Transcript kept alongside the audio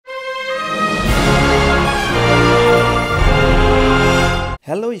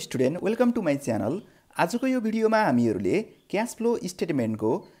Hello student, welcome to my channel. आजको यो भिडियोमा हामीहरूले cash flow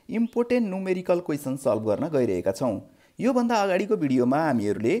स्टेटमेन्टको important numerical question solve गर्न गइरहेका छौँ। योभन्दा अगाडिको भिडियोमा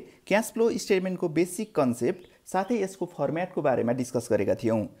हामीहरूले क्याश फ्लो स्टेटमेन्टको बेसिक कन्सेप्ट साथै यसको फर्म्याटको बारेमा डिस्कस गरेका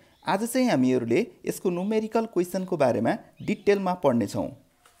थियौँ। आज चाहिँ हामीहरूले यसको न्युमेरिकल क्वेसनको बारेमा डिटेलमा पढ्नेछौँ।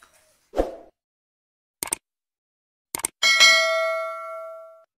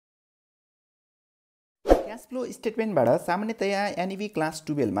 क्याश फ्लो स्टेटमेन्टबाट सामान्यतया NEB क्लास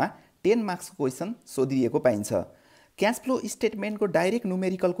 12 मा 10 मार्क्सको क्वेसन सोधिएको पाइन्छ। Cash flow स्टेटमेन्टको direct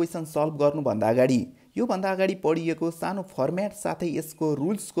numerical question solve गर्नुभन्दा अगाडि योभन्दा अगाडि पढिएको सानो फर्म्याट साथै यसको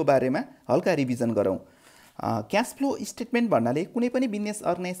रुल्सको बारेमा हल्का रिभिजन गरौँ। क्याश फ्लो स्टेटमेन्ट भन्नाले कुनै पनि बिजनेस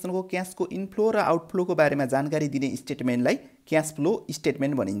अर्गनाइजेसनको क्याशको इनफ्लो र आउटफ्लोको बारेमा जानकारी दिने स्टेटमेन्टलाई क्याश फ्लो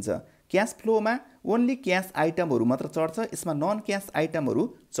स्टेटमेन्ट भनिन्छ। क्याश फ्लोमा ओन्ली क्याश आइटमहरू मात्र चढ्छ, यसमा नन क्याश आइटमहरू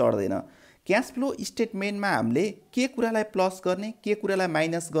चढ्दैन। क्याश फ्लो स्टेटमेन्टमा हामीले के कुरालाई प्लस गर्ने के कुरालाई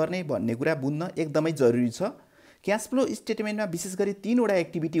माइनस गर्ने भन्ने कुरा बुझ्न एकदमै जरुरी छ। क्याश फ्लो स्टेटमेन्टमा विशेष गरी 3वटा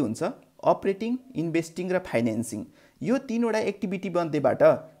एक्टिभिटी हुन्छ, अपरेटिङ, इन्भेस्टिङ र फाइनेन्सिङ। यो 3वटा एक्टिभिटी मध्येबाट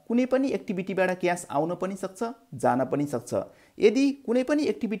कुनै पनि एक्टिभिटीबाट क्याश आउन पनि सक्छ, जान पनि सक्छ। यदि कुनै पनि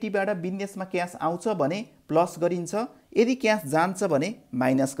एक्टिभिटीबाट बिजनेसमा क्याश आउँछ भने प्लस गरिन्छ, यदि क्याश जान्छ भने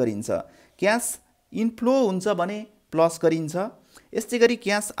माइनस गरिन्छ। क्याश इनफ्लो हुन्छ भने प्लस गरिन्छ, यस्तै गरी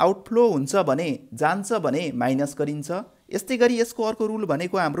क्याश आउटफ्लो हुन्छ भने जान्छ भने माइनस गरिन्छ। यस्तै गरी यसको अर्को रुल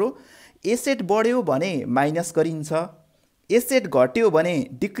भनेको हाम्रो एसेट बढ्यो भने माइनस गरिन्छ, एसेट घट्यो भने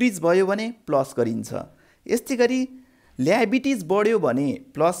डिक्रिज भयो भने प्लस गरिन्छ। यस्तै गरी ल्याबिलिटिज बढ्यो भने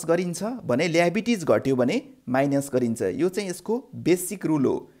प्लस गरिन्छ भने ल्याबिलिटिज घट्यो भने माइनस गरिन्छ। यो चाहिँ यसको बेसिक रुल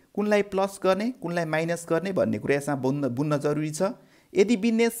हो। कुनलाई प्लस गर्ने कुनलाई माइनस गर्ने भन्ने कुरा यसमा बुझ्न जरुरी छ। यदि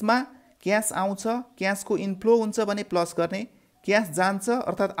बिजनेसमा क्याश आउँछ, क्याशको इनफ्लो हुन्छ भने प्लस गर्ने, क्याश जान्छ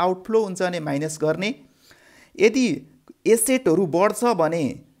अर्थात् आउटफ्लो हुन्छ भने माइनस गर्ने। यदि एसेटहरू बढ्छ भने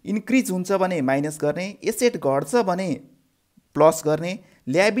इन्क्रिज हुन्छ भने माइनस गर्ने, एसेट घट्छ भने प्लस गर्ने,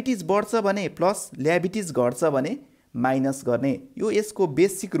 ल्याबिलिटिज बढ्छ भने प्लस, ल्याबिलिटिज घट्छ भने माइनस गर्ने। यो यसको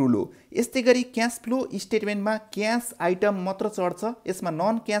बेसिक रुल हो। यस्तै गरी क्याश फ्लो स्टेटमेन्टमा क्याश आइटम मात्र चढ्छ, यसमा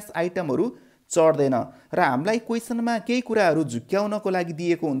नन क्याश आइटमहरू चढ्दैन। र हामीलाई क्वेसनमा केही कुराहरू झुक्क्याउनको लागि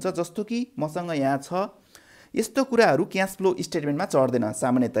दिएको हुन्छ, जस्तो कि मसँग यहाँ छ, यस्तो कुराहरू क्याश फ्लो स्टेटमेन्टमा चढ्दैन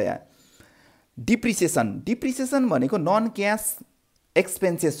सामान्यतया। डिप्रिसिएसन भनेको नन क्याश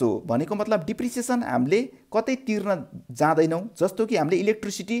एक्सपेन्सेस हो। भनेको मतलब डिप्रिसिएसन हामीले कतै तिर्न जाँदैनौँ, जस्तो कि हामीले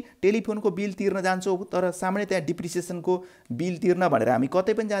इलेक्ट्रिसिटी टेलिफोनको बिल तिर्न जान्छौँ, तर सामान्यतया डिप्रिसिएसनको बिल तिर्न भनेर हामी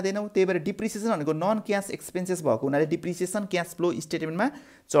कतै पनि जाँदैनौँ। त्यही भएर डिप्रिसिएसन भनेको नन क्याश एक्सपेन्सेस भएको हुनाले डिप्रिसिएसन क्याश फ्लो स्टेटमेन्टमा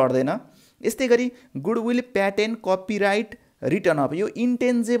चढ्दैन। यस्तै गरी goodwill, patent, copyright, return of, यो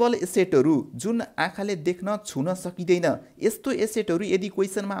इन्टेन्जेबल एसेटहरू जुन आँखाले देख्न छुन सकिँदैन, यस्तो एसेटहरू यदि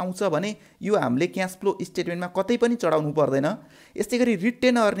क्वेसनमा आउँछ भने यो हामीले क्याश फ्लो स्टेटमेन्टमा कतै पनि चढाउनु पर्दैन। यस्तै गरी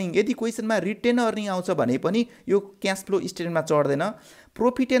रिटेन अर्निङ, यदि क्वेसनमा रिटेन अर्निङ आउँछ भने पनि यो cash flow स्टेटमेन्टमा चढ्दैन।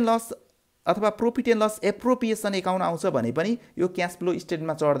 Profit and loss अथवा profit and loss appropriation account आउँछ भने पनि यो क्याश फ्लो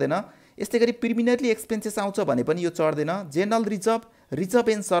स्टेटमेन्टमा चढ्दैन। यस्तै गरी प्रिमिनरली एक्सपेन्सेस आउँछ भने पनि यो चढ्दैन। General reserve, reserve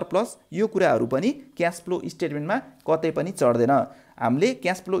and surplus, यो कुराहरू पनि क्याश फ्लो स्टेटमेन्टमा कतै पनि चढ्दैन। हामीले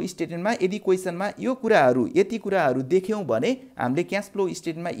क्याश फ्लो स्टेटमेन्टमा यदि क्वेसनमा यो कुराहरू यति कुराहरू देख्यौँ भने हामीले क्याश फ्लो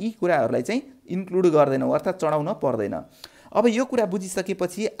स्टेटमेन्टमा यी कुराहरूलाई चाहिँ इन्क्लुड गर्दैनौँ, अर्थात् चढाउन पर्दैन। अब यो कुरा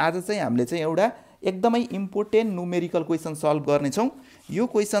बुझिसकेपछि आज चाहिँ हामीले चाहिँ एउटा एकदमै इम्पोर्टेन्ट न्युमेरिकल क्वेसन सल्भ गर्नेछौँ। यो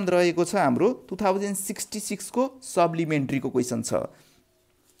क्वेसन रहेको छ हाम्रो 2066 को सप्लिमेन्ट्रीको क्वेसन छ।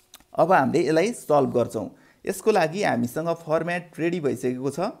 अब हामीले यसलाई सल्भ गर्छौँ। यसको लागि हामीसँग फर्म्याट रेडी भइसकेको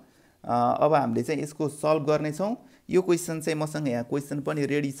छ। अब हामीले चाहिँ यसको सल्भ गर्नेछौँ। यो क्वेसन चाहिँ मसँग यहाँ क्वेसन पनि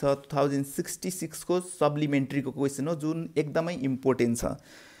रेडी छ। 2066 को सप्लिमेन्ट्रीको क्वेसन हो, जुन एकदमै इम्पोर्टेन्ट छ।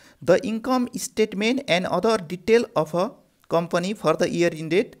 The income statement and other detail of a company for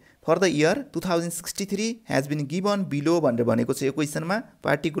the year 2063 has been given below भनेर भनेको छ। यो क्वेसनमा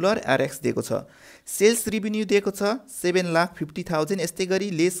पार्टिकुलर RX दिएको छ। सेल्स रेभिन्यू दिएको छ 7,50,000। यस्तै गरी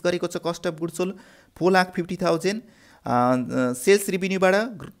लेस गरेको छ cost of goods sold 4,50,000। Sales रेभिन्यूबाट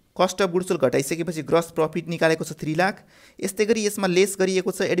cost of goods sold घटाइसकेपछि gross profit निकालेको छ 3 लाख। यस्तै गरी यसमा लेस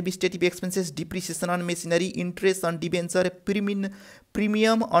गरिएको छ administrative expenses, depreciation on machinery, interest on debenture,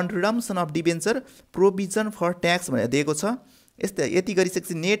 premium on redemption of debenture, provision for tax भनेर दिएको छ। यति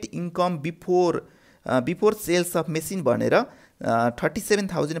गरिसकेपछि net income before sales of machine भनेर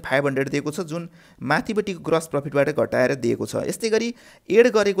 37,500 दिएको छ, जुन माथिपट्टिको ग्रस प्रफिटबाट घटाएर दिएको छ। यस्तै गरी एड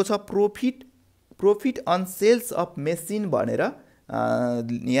गरेको छ profit on sales of machine भनेर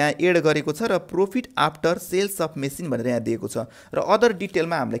यहाँ एड गरेको छ, र profit after sales of machine भनेर यहाँ दिएको छ। र अदर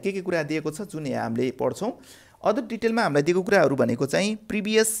डिटेलमा हामीलाई के कुरा दिएको छ जुन यहाँ हामीले पढ्छौँ। अदर डिटेलमा हामीलाई दिएको कुराहरू भनेको चाहिँ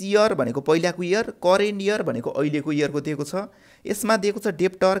प्रिभियस इयर भनेको पहिलाको इयर, करेन्ट इयर भनेको अहिलेको इयरको दिएको छ। यसमा दिएको छ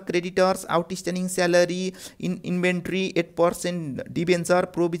debtor, creditors, outstanding salary, inventory, 8% debenture,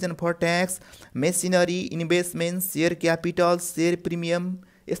 provision for tax, machinery, investment, share capital, share premium,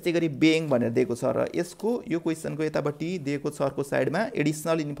 यस्तै गरी ब्याङ्क भनेर दिएको छ। र यसको यो क्वेसनको यतापट्टि दिएको छ अर्को साइडमा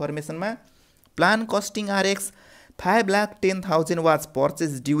additional इन्फर्मेसनमा plan costing RX 5,10,000 was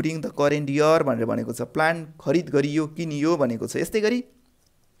purchase during the current year भनेर भनेको छ। प्लान खरिद गरियो, किनियो भनेको छ। यस्तै गरी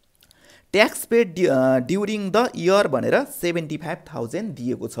tax paid during the year भनेर 75,000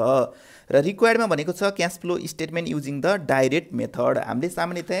 दिएको छ। र रिक्वायर्डमा भनेको छ cash flow statement using the direct method. हामीले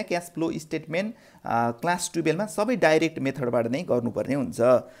सामान्यतया क्यास फ्लो स्टेटमेन्ट क्लास 12मा सबै डाइरेक्ट मेथडबाट नै गर्नुपर्ने हुन्छ।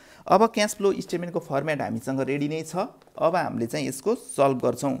 अब क्यास फ्लो स्टेटमेन्टको फर्मेट हामीसँग रेडी नै छ। अब हामीले चाहिँ यसको सल्भ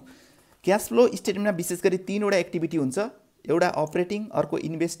गर्छौँ। क्यास फ्लो स्टेटमेन्टमा विशेष गरी 3वटा एक्टिभिटी हुन्छ। एउटा अपरेटिङ, अर्को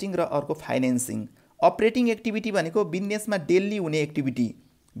इन्भेस्टिङ र अर्को फाइनेन्सिङ। अपरेटिङ एक्टिभिटी भनेको बिजनेसमा डेली हुने एक्टिभिटी,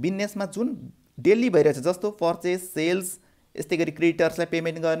 बिजनेसमा जुन डेली भइरहेछ, जस्तो पर्चेज, सेल्स, यस्तै गरी क्रेडिटर्सलाई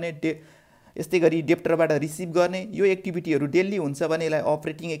पेमेन्ट गर्ने, यस्तै गरी डेप्टरबाट रिसिभ गर्ने, यो एक्टिभिटीहरू डेली हुन्छ भने यसलाई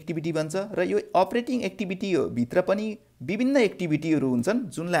अपरेटिङ एक्टिभिटी भन्छ। र यो अपरेटिङ एक्टिभिटीभित्र पनि विभिन्न एक्टिभिटीहरू हुन्छन्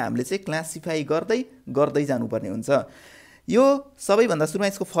जुनलाई हामीले चाहिँ क्लासिफाई गर्दै जानुपर्ने हुन्छ। यो सबैभन्दा सुरुमा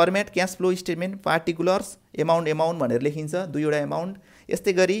यसको format cash flow statement particulars amount भनेर लेखिन्छ, 2वटा एमाउन्ट।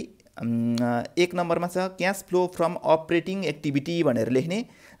 यस्तै गरी 1 नम्बरमा छ cash flow from operating activity भनेर लेख्ने,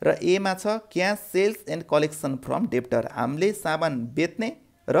 र एमा छ cash sales and collection from debtor, हामीले सामान बेच्ने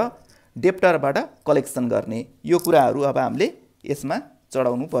र डेप्टरबाट कलेक्सन गर्ने। यो कुराहरू अब हामीले यसमा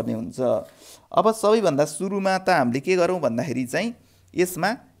चढाउनु पर्ने हुन्छ। अब सबैभन्दा सुरुमा त हामीले के गरौँ भन्दाखेरि चाहिँ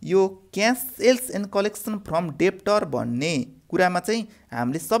यसमा यो cash sales and collection from debtor भन्ने कुरामा चाहिँ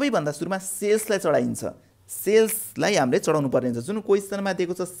हामीले सबैभन्दा सुरुमा सेल्सलाई चढाइन्छ। सेल्सलाई हामीले चढाउनु पर्ने हुन्छ। जुन क्वेसनमा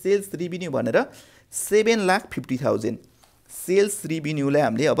दिएको छ सेल्स रिभिन्यू भनेर 7,50,000, सेल्स रिभिन्यूलाई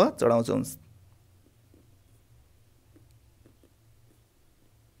हामीले अब चढाउँछौँ।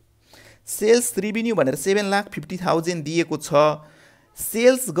 सेल्स रिभिन्यू भनेर 7,50,000 दिएको छ।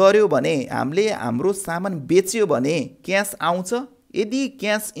 सेल्स गर्यो भने हामीले हाम्रो सामान बेच्यो भने क्यास आउँछ। यदि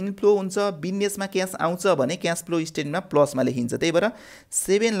क्यास इन्फ्लो हुन्छ, बिजनेसमा क्यास आउँछ भने क्यास फ्लो स्टेटमेन्टमा प्लसमा लेखिन्छ। त्यही भएर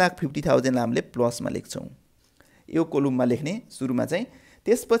 7,50,000 हामीले प्लसमा लेख्छौँ, यो कोलुममा लेख्ने सुरुमा चाहिँ।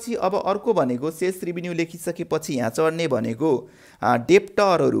 त्यसपछि अब अर्को भनेको सेल्स रिभिन्यू लेखिसकेपछि यहाँ चढ्ने भनेको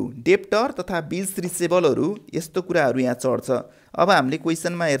डेप्टर तथा बिल्स रिसेबलहरू, यस्तो कुराहरू यहाँ चढ्छ। अब हामीले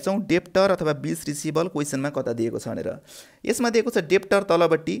क्वेसनमा हेर्छौँ डेप्टर अथवा बिल्स रिसेबल क्वेसनमा कता दिएको छ भनेर। यसमा दिएको छ डेप्टर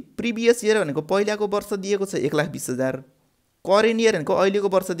तलपट्टि प्रिभियस इयर भनेको पहिलाको वर्ष दिएको छ 1,20,000, करेन्ट इयर भनेको अहिलेको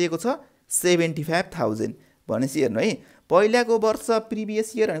वर्ष दिएको छ 75,000। भनेपछि हेर्नु है, पहिलाको वर्ष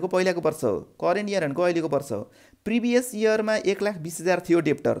प्रिभियस इयर भनेको पहिलाको वर्ष हो, करेन्ट इयर भनेको अहिलेको वर्ष हो। प्रिभियस इयरमा 1,20,000 थियो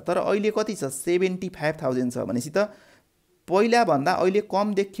डेप्टर, तर अहिले कति छ 75,000 छ। भनेपछि त पहिलाभन्दा अहिले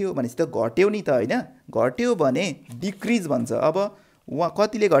कम देखियो भनेपछि त घट्यो नि त, होइन? घट्यो भने डिक्रिज भन्छ। अब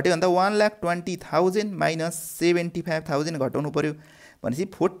कतिले घट्यो भन्दा 1,20,000 माइनस 75,000 घटाउनु पर्यो। भनेपछि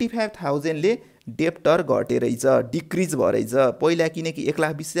 45,000ले डेप्टर घटेरैछ, डिक्रिज भएरैछ। पहिला किनकि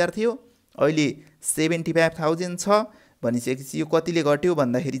 1,20,000 थियो, अहिले 75,000 छ। भनिसकेपछि यो कतिले घट्यो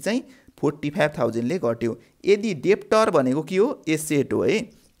भन्दाखेरि चाहिँ 45,000ले घट्यो। यदि डेप्टर भनेको के हो? एसेट हो है,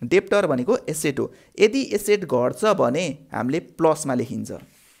 डेप्टर भनेको एसेट हो। यदि एसेट घट्छ भने हामीले प्लसमा लेखिन्छ।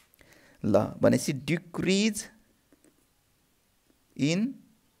 ल भनेपछि डिक्रिज इन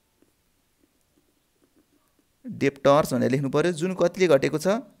डेप्टर्स भनेर लेख्नु पर्यो। जुन कतिले घटेको छ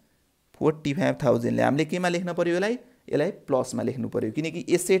 45,000ले हामीले केमा लेख्न पर्यो? यसलाई प्लसमा लेख्नु पर्यो, किनकि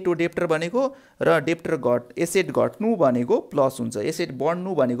एसेट हो डेप्टर भनेको, र एसेट घट्नु भनेको प्लस हुन्छ, एसेट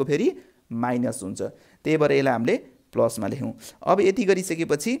बढ्नु भनेको फेरि माइनस हुन्छ। त्यही भएर यसलाई हामीले प्लसमा लेखौँ। अब यति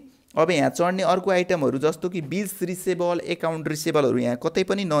गरिसकेपछि अब यहाँ चढ्ने अर्को आइटमहरू जस्तो कि बिल्स रिसेबल, एकाउन्ट रिसेबलहरू यहाँ कतै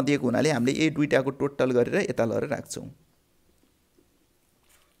पनि नदिएको हुनाले हामीले यही दुईटाको टोटल गरेर यता लगेर राख्छौँ।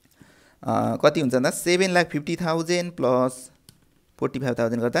 कति हुन्छ भन्दा 7,50,000 प्लस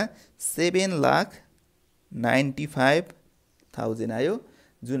 45,000 गर्दा 7,95,000 आयो,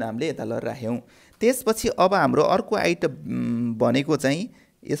 जुन हामीले यता लगेर राख्यौँ। त्यसपछि अब हाम्रो अर्को आइटम भनेको चाहिँ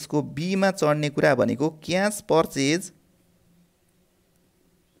यसको बीमा चढ्ने कुरा भनेको cash purchase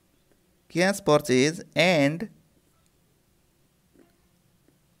and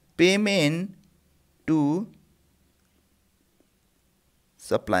payment to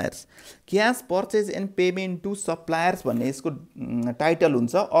suppliers. Cash purchase and payment to suppliers भन्ने यसको टाइटल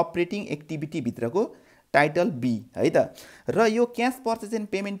हुन्छ, अपरेटिङ एक्टिभिटीभित्रको टाइटल बी है त। र यो cash purchase and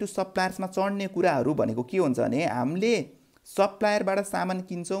payment to सप्लायर्समा चढ्ने कुराहरू भनेको के हुन्छ भने हामीले सप्लायरबाट सामान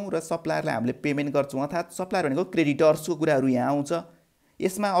किन्छौँ र सप्लायरलाई हामीले पेमेन्ट गर्छौँ, अर्थात् सप्लायर भनेको क्रेडिटर्सको कुराहरू यहाँ आउँछ।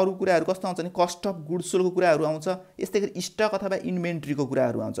 यसमा अरु कुराहरु कस्तो आउँछ नि कस्ट अफ गुड्स सोल्डको कुराहरु आउँछ यस्तै गरी स्टक अथवा इन्भेन्ट्रीको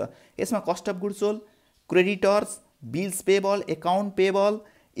कुराहरु आउँछ यसमा cost of goods sold creditors bills payable account payable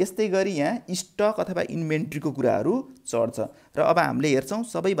यस्तै गरी यहाँ स्टक अथवा इन्भेन्ट्रीको कुराहरु चढ्छ र अब हामीले हेर्छौं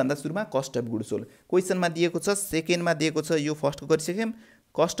सबैभन्दा सुरुमा कस्ट अफ गुड्स सोल्ड क्वेशनमा दिएको छ सेकेन्डमा दिएको छ यो फर्स्टको गरिसक्यौं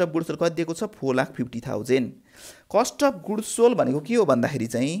कस्ट अफ गुड्स सोल्ड कति दिएको छ 4,50,000 कस्ट अफ गुड्स सोल्ड भनेको के हो भन्दाखेरि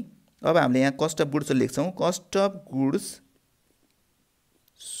चाहिँ अब हामीले यहाँ कस्ट अफ गुड्स सोल्ड लेख्छौं कस्ट अफ गुड्स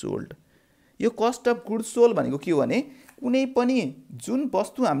सोल्ड यो कस्ट अफ गुड्स सोल्ड भनेको के हो भने कुनै पनि जुन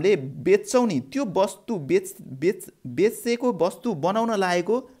वस्तु हामीले बेच्छौं नि त्यो वस्तु बेचेको वस्तु बनाउन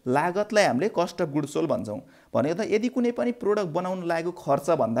लागेको लागतलाई हामीले कस्ट अफ गुड्स सोल्ड भन्छौं भनेको त यदि कुनै पनि प्रोडक्ट बनाउन लागेको खर्च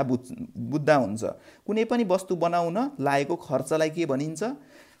भन्दा बुझ्दा हुन्छ कुनै पनि वस्तु बनाउन लागेको खर्चलाई के भनिन्छ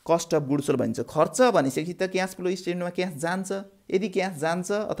कस्ट अफ गुड्स सोल्ड भनिन्छ खर्च भनिसकेपछि त क्याश फ्लो स्टेटमेन्टमा क्याश जान्छ यदि क्याश जान्छ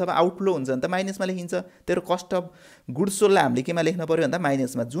अथवा आउटफ्लो हुन्छ भने त माइनसमा लेखिन्छ तर कस्ट अफ गुड्स सोल्डलाई हामीले केमा लेख्न पर्यो भन्दा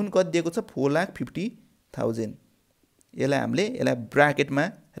माइनसमा जुन कति दिएको छ 4,50,000 यसलाई ब्राकेटमा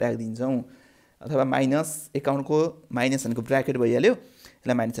राखिदिन्छौं अथवा माइनस अकाउन्टको माइनस भनेको ब्राकेट भइहाल्यो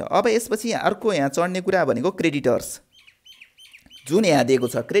यसलाई माइनस अब यसपछि अर्को यहाँ चढ्ने कुरा भनेको क्रेडिटर्स जुन यहाँ दिएको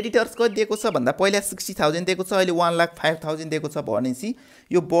छ क्रेडिटर्स कति दिएको छ भन्दा पहिला 60,000 दिएको छ अहिले 1,05,000 दिएको छ भनेपछि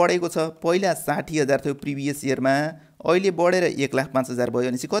यो बढेको छ पहिला 60,000 थियो प्रिभियस इयरमा अहिले बढेर 1,05,000 भयो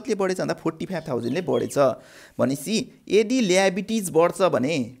भनेपछि कतिले बढेछ भन्दा 45,000 ले बढेछ भनेपछि यदि ल्याबिलिटीज बढ्छ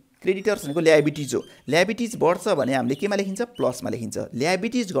भने क्रेडिटर्स भनेको ल्याबिलिटीज हो ल्याबिलिटीज बढ्छ भने हामीले केमा लेखिन्छ प्लसमा लेखिन्छ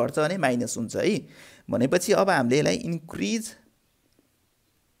ल्याबिलिटीज घट्छ भने माइनस हुन्छ है भनेपछि अब हामीले यसलाई इन्क्रिज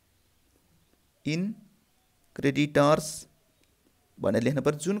इन क्रेडिटर्स भनेर लेख्न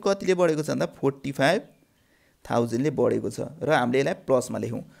पर्छ जुन कतिले बढेको छ भन्दा 45,000 ले बढेको छ र हामीले यसलाई प्लसमा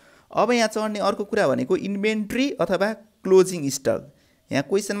लेखौं अब यहाँ चढ्ने अर्को कुरा भनेको इन्भेन्ट्री अथवा क्लोजिङ स्टक यहाँ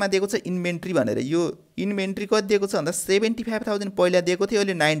क्वेशनमा दिएको छ इन्भेन्ट्री भनेर यो इन्भेन्ट्री कति दिएको छ भन्दा 75,000 पहिला दिएको थियो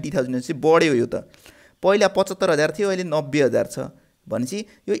अहिले 90,000 भनेपछि बढ्यो यो त पहिला 75,000 थियो अहिले 90,000 छ भनेपछि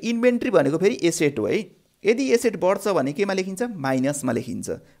यो इन्भेन्ट्री भनेको फेरि एसेट हो है यदि एसेट बढ्छ भने केमा लेखिन्छ माइनसमा लेखिन्छ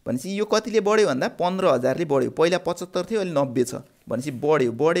भनेपछि यो कतिले बढ्यो भन्दा 15,000 ले बढ्यो पहिला 75 थियो अहिले 90 छ भनेपछि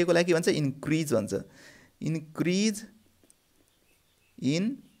बढ्यो बढेको लागि भन्छ इन्क्रिज भन्छ इन्क्रिज इन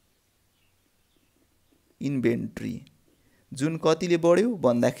इन्भेन्ट्री जुन कतिले बढ्यो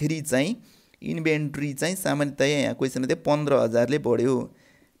भन्दाखेरि चाहिँ इन्भेन्ट्री चाहिँ सामान्यतया यहाँ क्वेशनमा चाहिँ 15,000 ले बढ्यो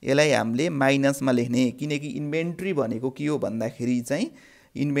यसलाई हामीले माइनसमा लेख्ने किनकि इन्भेन्ट्री भनेको के हो भन्दाखेरि चाहिँ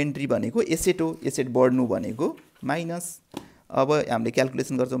इन्भेन्ट्री भनेको एसेट हो एसेट बढ्नु भनेको माइनस अब हामीले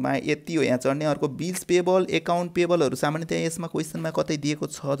क्याल्कुलेसन गर्छौं यति हो यहाँ चढ्ने अर्को बिल्स पेबल अकाउन्ट पेबलहरु सामान्यतया यसमा क्वेशनमा कतै दिएको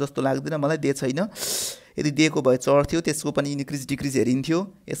छ जस्तो लाग्दैन मलाई दिएको छैन यदि दिएको भए चढ्थ्यो त्यसको पनि इन्क्रिज डिक्रिज हेरिन्थ्यो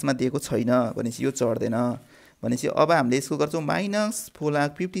यसमा दिएको छैन भनेपछि यो चढ्दैन भनेपछि अब हामीले यसको गर्छौं माइनस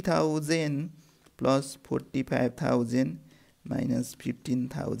 4,50,000 प्लस 45,000 माइनस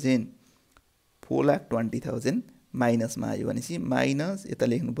 15,000 4,20,000 माइनसमा आयो भनेपछि माइनस यता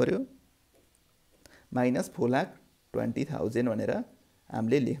लेख्नु पर्यो माइनस 4,20,000 भनेर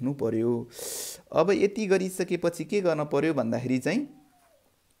हामीले लेख्नु पर्यो अब यति गरिसकेपछि के गर्न पर्यो भन्दाखेरि चाहिँ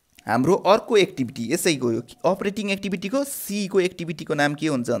हाम्रो अर्को एक्टिभिटी यसैको अपरेटिङ एक्टिभिटीको सी को एक्टिभिटीको नाम के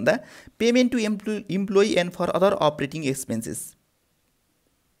हुन्छ भन्दा payment to employee and for other operating expenses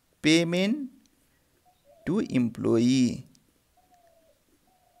payment to employee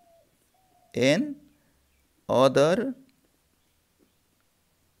and other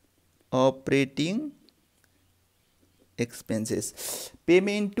operating expenses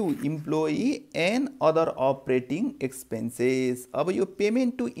payment to employee and other operating expenses अब यो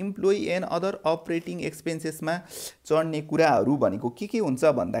payment to employee and other operating expenses मा चढ्ने कुराहरु भनेको के हुन्छ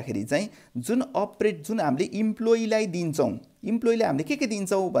भन्दाखेरि चाहिँ जुन हामीले इम्प्लोइलाई दिन्छौं इम्प्लोइलाई हामीले के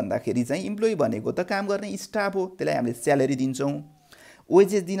दिन्छौं भन्दाखेरि चाहिँ इम्प्लोइ भनेको त काम गर्ने स्टाफ हो त्यसलाई हामीले स्यालेरी दिन्छौं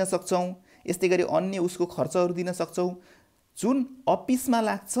वेजेस दिन सक्छौं यस्तै गरी अन्य उसको खर्चहरु दिन सक्छौं जुन अफिसमा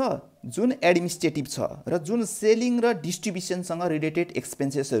लाग्छ जुन एडमिनिस्ट्रेटिभ छ र जुन सेलिङ र डिस्ट्रिब्युसन सँग रिलेटेड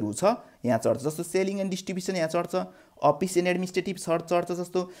एक्सपेन्सेसहरु छ यहाँ चढ्छ जस्तो सेलिङ एन्ड डिस्ट्रिब्युसन यहाँ चढ्छ अफिस एन्ड एडमिनिस्ट्रेटिभ चढ्छ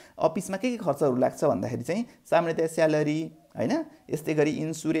जस्तो अफिसमा के खर्चहरु लाग्छ भन्दाखेरि चाहिँ सामान्यतया स्यालेरी हैन यस्तै गरी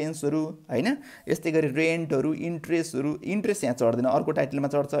इन्स्योरेन्सहरु हैन यस्तै गरी रेन्टहरु इन्ट्रेस्ट यहाँ चढ्दैन अर्को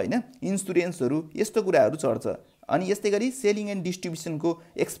टाइटलमा चढ्छ हैन इन्स्योरेन्सहरु यस्तो कुराहरु चढ्छ अनि यस्तै गरी सेलिङ एन्ड डिस्ट्रिब्युसनको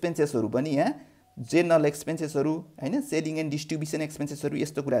एक्सपेन्सेसहरु पनि यहाँ जेनरल एक्सपेन्सेसहरु हैन सेलिङ एन्ड डिस्ट्रिब्युसन एक्सपेन्सेसहरु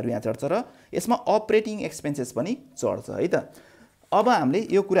यस्तो कुराहरु यहाँ चढ्छ र यसमा अपरेटिङ एक्सपेन्सेस पनि चढ्छ है त अब हामीले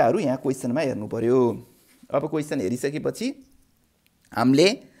यो कुराहरु यहाँ क्वेशनमा हेर्नु पर्यो अब क्वेशन हेरिसकेपछि हामीले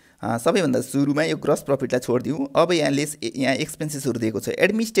सबैभन्दा सुरुमा यो ग्रस प्रॉफिटलाई छोड्दियौ अब यहाँ एक्सपेन्सेसहरु दिएको छ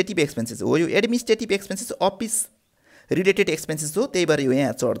एडमिनिस्ट्रेटिभ एक्सपेन्सेस हो यो administrative expenses office related expenses हो त्यही भएर यो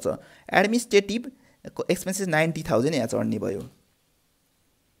यहाँ चढ्छ एडमिनिस्ट्रेटिभ एक्सपेन्सेस 90,000 यहाँ चढ्ने भयो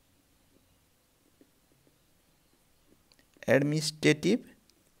एडमिनिस्ट्रेटिभ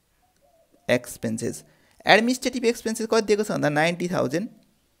एक्सपेन्सेस कति दिएको छ भन्दा 90,000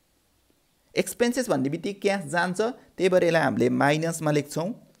 एक्सपेन्सेस भन्ने बित्तिकै क्यास जान्छ त्यही भएर यसलाई हामीले माइनसमा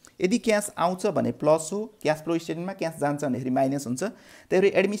लेख्छौँ यदि क्यास आउँछ भने प्लस हो क्यास फ्लो स्टेटमेन्टमा क्यास जान्छ भनेखेरि माइनस हुन्छ त्यही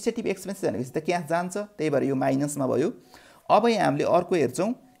भएर एडमिनिस्ट्रेटिभ एक्सपेन्सेस भनेपछि त क्यास जान्छ त्यही भएर यो माइनसमा भयो अब यहाँ हामीले अर्को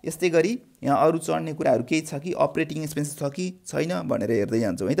हेर्छौँ यस्तै गरी यहाँ अरू चढ्ने कुराहरू केही छ कि अपरेटिङ एक्सपेन्सेस छ कि छैन भनेर हेर्दै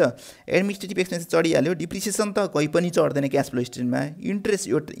जान्छौँ है त एडमिनिस्ट्रेटिभ एक्सपेन्सेस चढिहाल्यो डिप्रिसिएसन त कहीँ पनि चढ्दैन क्यास फ्लो स्टेटमेन्टमा इन्ट्रेस्ट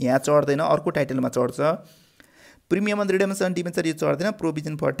यो यहाँ चढ्दैन अर्को टाइटलमा चढ्छ प्रिमियम अन रिडेम्सन डिबेन्चर यो चढ्दैन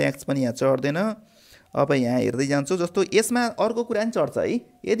प्रोभिजन फर ट्याक्स पनि यहाँ चढ्दैन अब यहाँ हेर्दै जान्छौँ जस्तो यसमा अर्को कुरा पनि चढ्छ है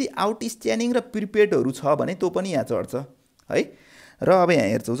यदि आउटस्ट्यान्डिङ र प्रिपेडहरू छ भने त्यो पनि यहाँ चढ्छ है र अब यहाँ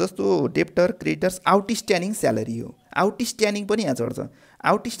हेर्छौँ जस्तो डेप्टर क्रेडिटर्स आउटस्ट्यान्डिङ स्यालेरी हो आउटस्ट्यान्डिङ पनि यहाँ चढ्छ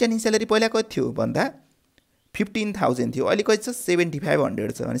आउटस्ट्यान्डिङ स्यालेरी पहिला कति थियो भन्दा 15,000 थियो अहिले कति छ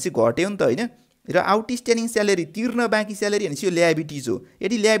 7,500 छ भनेपछि घट्यो नि त होइन र आउटस्ट्यान्डिङ स्यालेरी तिर्न बाँकी स्यालेरी भनेपछि यो ल्याबिलिटिज हो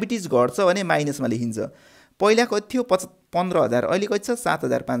यदि ल्याबिलिटिज घट्छ भने माइनसमा लेखिन्छ पहिला कति थियो 15,000 अहिले कति छ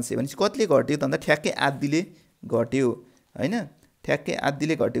 7,500 भनेपछि कतिले घट्यो त भन्दा ठ्याक्कै आधीले घट्यो होइन ठ्याक्कै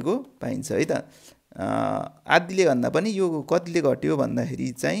आधीले घटेको पाइन्छ है त आधीले भन्दा पनि यो कतिले घट्यो भन्दाखेरि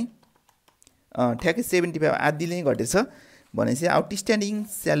चाहिँ ठ्याक्कै 75 आधीले नै घटेछ भनेपछि आउटस्ट्यान्डिङ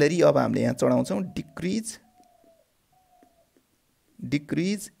स्यालेरी अब हामीले यहाँ चढाउँछौँ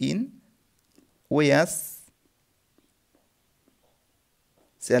डिक्रिज इन ओएस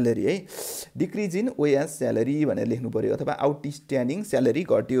स्यालेरी है डिक्रिज इन ओएस स्यालेरी भनेर लेख्नु पर्यो अथवा आउटस्ट्यान्डिङ स्यालेरी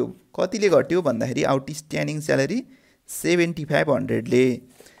घट्यो कतिले घट्यो भन्दाखेरि आउटस्ट्यान्डिङ स्यालेरी 7,500 ले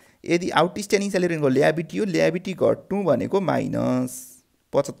यदि आउटस्ट्यान्डिङ स्यालेरीको ल्याबिलिटी हो ल्याबिलिटी घट्नु भनेको माइनस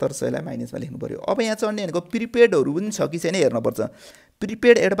 7,500 लाई माइनसमा लेख्नु पर्यो अब यहाँ चढ्ने भनेको प्रिपेडहरू पनि छ कि छैन हेर्नुपर्छ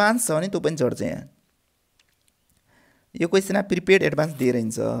प्रिपेड एडभान्स छ भने त्यो पनि चढ्छ यहाँ यो क्वेसनमा प्रिपेड एडभान्स दिएर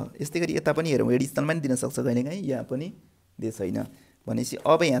हिँड्छ यस्तै गरी यता पनि हेरौँ एडिसनलमा पनि दिन सक्छ कहिलेकाहीँ यहाँ पनि दिएको छैन भनेपछि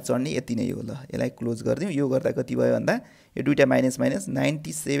अब यहाँ चढ्ने यति नै हो ल यसलाई क्लोज गरिदिउँ यो गर्दा कति भयो भन्दा यो दुईटा माइनस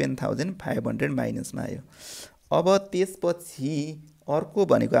 97,500 माइनसमा आयो अब त्यसपछि अर्को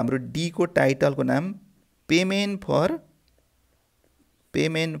भनेको हाम्रो डी को टाइटलको नाम payment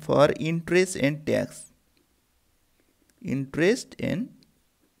for interest and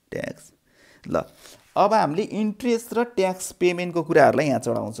tax ल अब हामीले इन्ट्रेस्ट र ट्याक्स पेमेन्टको कुराहरूलाई यहाँ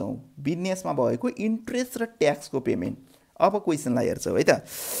चढाउँछौँ बिजनेसमा भएको इन्ट्रेस्ट र ट्याक्सको पेमेन्ट अब क्वेसनलाई हेर्छौँ है त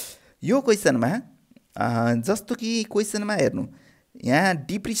यो क्वेसनमा जस्तो कि क्वेसनमा हेर्नु यहाँ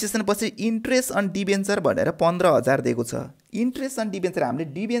डिप्रिसिएसन पछि इन्ट्रेस्ट अन डिबेन्चर भनेर 15,000 दिएको छ इन्ट्रेस्ट अन डिबेन्चर हामीले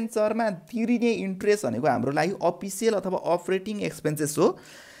डिबेन्चरमा तिरिने इन्ट्रेस्ट भनेको हाम्रो लागि अफिसियल अथवा अपरेटिङ एक्सपेन्सेस हो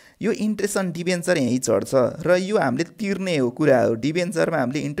यो इन्ट्रेस्ट अन डिबेन्चर यहीँ चढ्छ र यो हामीले तिर्ने हो कुरा हो डिबेन्चरमा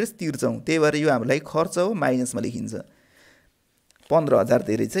हामीले इन्ट्रेस्ट तिर्छौँ त्यही भएर यो हाम्रो लागि खर्च हो माइनसमा लेखिन्छ 15,000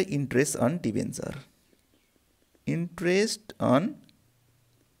 धेरै चाहिँ interest on debenture interest on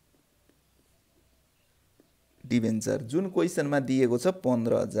debenture जुन क्वेसनमा दिएको छ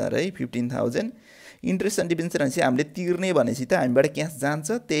 15,000 है 15,000 इन्ट्रेस्ट अन डिबेन्चर भनेपछि हामीले तिर्ने भनेपछि त हामीबाट क्यास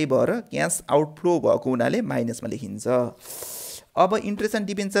जान्छ त्यही भएर क्यास आउटफ्लो भएको हुनाले माइनसमा लेखिन्छ अब इन्ट्रेस्ट अन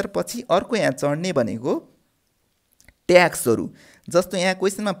डिबेन्चर पछि अर्को यहाँ चढ्ने भनेको ट्याक्सहरू जस्तो यहाँ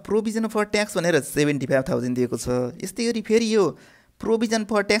क्वेसनमा प्रोभिजन फर ट्याक्स भनेर 75,000 दिएको छ यस्तै गरी फेरि यो प्रोभिजन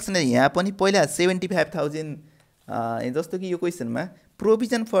फर ट्याक्स भनेर यहाँ पनि पहिला 75,000 जस्तो कि यो क्वेसनमा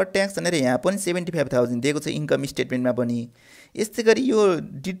प्रोभिजन फर ट्याक्स भनेर यहाँ पनि 75,000 दिएको छ इन्कम स्टेटमेन्टमा पनि यस्तै गरी यो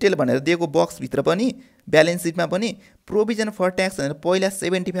डिटेल भनेर दिएको बक्सभित्र पनि ब्यालेन्स सिटमा पनि प्रोभिजन फर ट्याक्स भनेर पहिला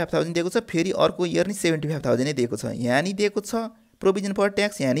 75,000 दिएको छ फेरि अर्को इयर नि 75,000 नै दिएको छ यहाँ नि दिएको छ प्रोभिजन फर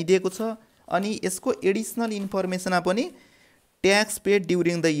ट्याक्स यहाँ नि दिएको छ अनि यसको एडिसनल इन्फर्मेसनमा पनि tax paid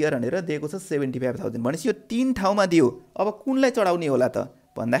during the year भनेर दिएको छ 75,000 भनेपछि यो 3 ठाउँमा दियो अब कुनलाई चढाउने होला त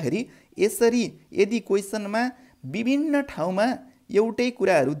भन्दाखेरि यसरी यदि क्वेसनमा विभिन्न ठाउँमा एउटै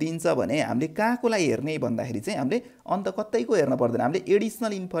कुराहरू दिन्छ भने हामीले कहाँकोलाई हेर्ने भन्दाखेरि चाहिँ हामीले अन्त कतैको हेर्न पर्दैन हामीले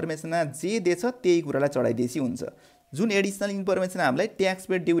एडिसनल इन्फर्मेसनमा जे दिएछ त्यही कुरालाई चढाइदिएपछि हुन्छ जुन एडिसनल इन्फर्मेसन हामीलाई tax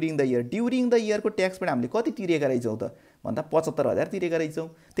paid during the इयरको tax paid हामीले कति तिरेका रहेछौँ त भन्दा 75,000 तिरेका रहेछौँ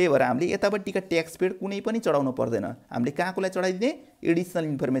त्यही भएर हामीले यतापट्टिका ट्याक्स पेड कुनै पनि चढाउनु पर्दैन हामीले कहाँकोलाई चढाइदिने एडिसनल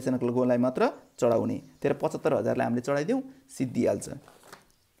इन्फर्मेसनकोलाई मात्र चढाउने त्यही 75,000 लाई हामीले चढाइदिउँ सिद्धिहाल्छ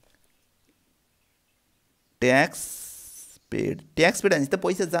ट्याक्स पेड भनेपछि त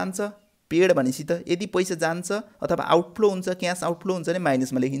पैसा जान्छ पेड भनेपछि त यदि पैसा जान्छ अथवा आउटफ्लो हुन्छ क्यास आउटफ्लो हुन्छ भने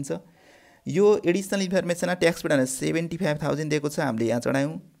माइनसमा लेखिन्छ यो एडिसनल इन्फर्मेसनमा ट्याक्स पेड भनेर 75,000 दिएको छ हामीले यहाँ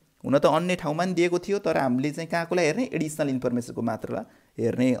चढायौँ हुन त अन्य ठाउँमा पनि दिएको थियो तर हामीले चाहिँ कहाँकोलाई हेर्ने एडिसनल इन्फर्मेसनको मात्र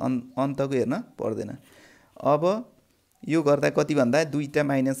हेर्ने अन्तको हेर्न पर्दैन अब यो गर्दा कति भन्दा दुईटा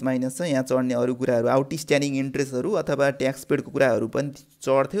माइनस छ यहाँ चढ्ने अरू कुराहरू आउटस्ट्यान्डिङ इन्ट्रेस्टहरू अथवा ट्याक्स पेडको कुराहरू पनि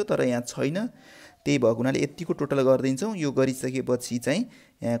चढ्थ्यो तर यहाँ छैन त्यही भएको हुनाले यतिको टोटल गरिदिन्छौँ। यो गरिसकेपछि चाहिँ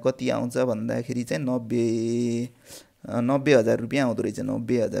यहाँ कति आउँछ भन्दाखेरि चाहिँ 90,000 रुपियाँ आउँदो रहेछ।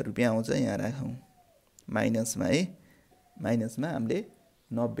 90,000 रुपियाँ आउँछ। यहाँ राखौँ माइनसमा है, माइनसमा हामीले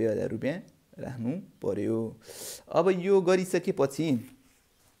 90,000 रुपियाँ राख्नु पर्यो। अब यो गरिसकेपछि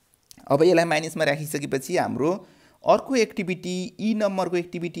अब यसलाई माइनसमा राखिसकेपछि हाम्रो अर्को एक्टिभिटी ई नम्बरको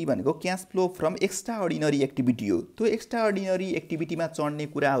एक्टिभिटी भनेको cash flow from extra ordinary activity हो। त्यो एक्स्ट्रा अर्डिनरी एक्टिभिटीमा चढ्ने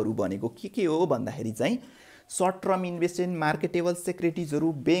कुराहरू भनेको के हो भन्दाखेरि चाहिँ short term investment, marketable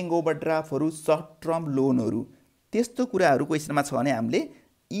सेक्युरिटिजहरू, bank ओभरड्राफ्टहरू, short term लोनहरू, त्यस्तो कुराहरू क्वेसनमा छ भने हामीले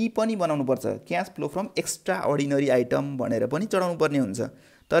ई पनि बनाउनुपर्छ। Cash flow from extra ordinary item भनेर पनि चढाउनु पर्ने हुन्छ।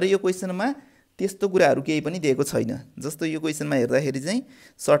 तर यो क्वेसनमा त्यस्तो कुराहरू केही पनि दिएको छैन। जस्तो यो क्वेसनमा हेर्दाखेरि चाहिँ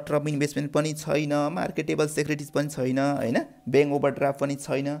सर्ट टर्म इन्भेस्टमेन्ट पनि छैन, मार्केटेबल सेक्युरिटिज पनि छैन, हैन, ब्याङ्क ओभरड्राफ्ट पनि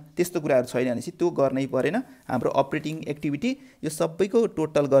छैन, त्यस्तो कुराहरू छैन भनेपछि त्यो गर्नै परेन। हाम्रो अपरेटिङ एक्टिभिटी यो सबैको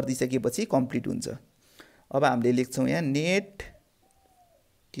टोटल गरिदिसकेपछि कम्प्लिट हुन्छ। अब हामीले लेख्छौँ यहाँ net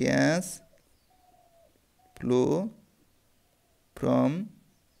cash flow from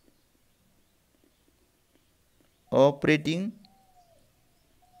operating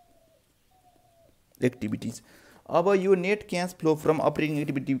activities. अब यो net cash flow from operating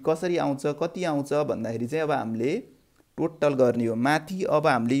activity कसरी आउँछ, कति आउँछ भन्दाखेरि चाहिँ अब हामीले टोटल गर्ने हो माथि। अब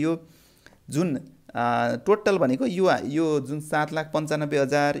हामीले यो जुन टोटल भनेको यो जुन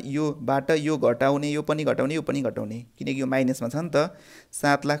 7,95,000 योबाट यो घटाउने, यो पनि घटाउने, यो पनि घटाउने, किनकि यो माइनसमा छ नि त।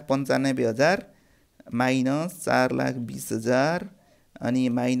 7,95,000 माइनस 4,20,000 अनि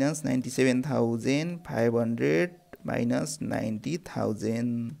माइनस 97,500 माइनस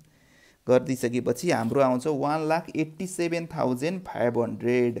 90,000 गरिदिसकेपछि हाम्रो आउँछ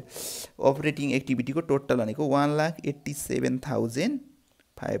 1,87,500। अपरेटिङ एक्टिभिटीको टोटल भनेको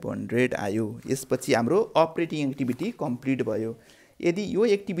 1,87,500 आयो। यसपछि हाम्रो अपरेटिङ एक्टिभिटी कम्प्लिट भयो। यदि यो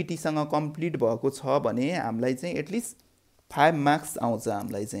एक्टिभिटीसँग कम्प्लिट भएको छ भने हामीलाई चाहिँ एटलिस्ट 5 मार्क्स आउँछ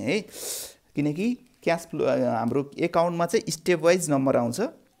हामीलाई चाहिँ है, किनकि क्यास फ्लो हाम्रो एकाउन्टमा चाहिँ स्टेप वाइज नम्बर आउँछ,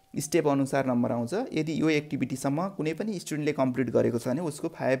 स्टेप अनुसार नम्बर आउँछ। यदि यो एक्टिभिटीसम्म कुनै पनि स्टुडेन्टले कम्प्लिट गरेको छ भने उसको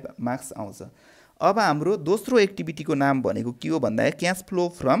 5 मार्क्स आउँछ। अब हाम्रो दोस्रो एक्टिभिटीको नाम भनेको के हो भन्दाखेरि cash flow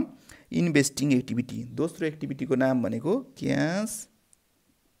from investing activity. दोस्रो एक्टिभिटीको नाम भनेको cash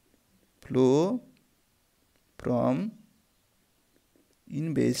flow from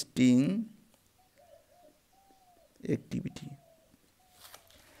investing activity.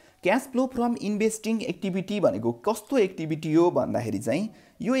 Cash flow from investing activity भनेको कस्तो एक्टिभिटी हो भन्दाखेरि चाहिँ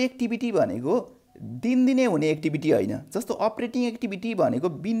यो एक्टिभिटी भनेको दिनदिनै हुने एक्टिभिटी होइन। जस्तो अपरेटिङ एक्टिभिटी भनेको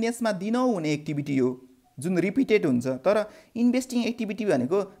बिजनेसमा दिनौ हुने एक्टिभिटी हो जुन रिपिटेड हुन्छ। तर इन्भेस्टिङ एक्टिभिटी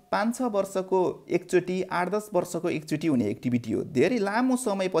भनेको 5-6 वर्षको एकचोटि, 8-10 वर्षको एकचोटि हुने एक्टिभिटी हो, धेरै लामो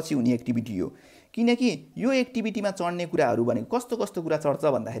समयपछि हुने एक्टिभिटी हो। किनकि यो एक्टिभिटीमा चढ्ने कुराहरू भनेको कस्तो कस्तो कुरा चढ्छ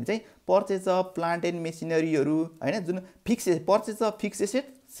भन्दाखेरि चाहिँ पर्चेज अफ प्लान्ट एन्ड मेसिनरीहरू, हैन, जुन purchase of fix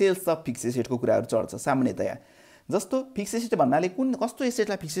asset, sales of fix एसेटको कुराहरू चढ्छ सामान्यतया। जस्तो फिक्स एसेट भन्नाले कस्तो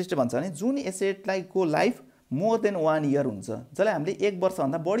एसेटलाई फिक्स एसेट भन्छ भने जुन एसेटलाई को लाइफ मोर देन 1 इयर हुन्छ, जसलाई हामीले 1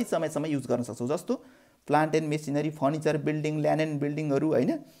 वर्षभन्दा बढी समयसम्म युज गर्न सक्छौँ। जस्तो plant and machinery, furniture, building, land and बिल्डिङहरू,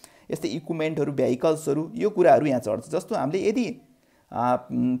 हैन, यस्तै इक्विपमेन्टहरू, भेहिकल्सहरू, यो कुराहरू यहाँ चढ्छ। जस्तो हामीले यदि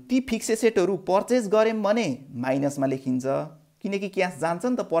ती फिक्स एसेटहरू पर्चेज गऱ्यौँ भने माइनसमा लेखिन्छ, किनकि क्यास जान्छ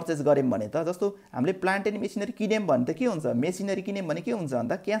नि त पर्चेज गऱ्यौँ भने त। जस्तो हामीले प्लान्ट एन्ड मेसिनरी किन्यौँ भने त के हुन्छ, मेसिनरी किन्यौँ भने के हुन्छ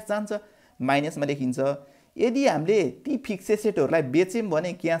भन्दा क्यास जान्छ, माइनसमा लेखिन्छ। यदि हामीले ती फिक्स एसेटहरूलाई बेच्यौँ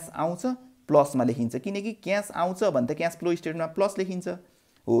भने क्यास आउँछ, प्लसमा लेखिन्छ, किनकि क्यास आउँछ भने त क्यास फ्लो स्टेटमेन्टमा प्लस लेखिन्छ।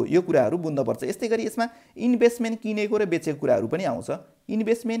 हो, यो कुराहरू बुझ्नुपर्छ। यस्तै गरी यसमा इन्भेस्टमेन्ट किनेको र बेचेको कुराहरू पनि आउँछ।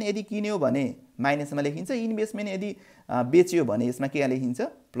 इन्भेस्टमेन्ट यदि किन्यो भने माइनसमा लेखिन्छ, इन्भेस्टमेन्ट यदि बेच्यो भने यसमा के लेखिन्छ,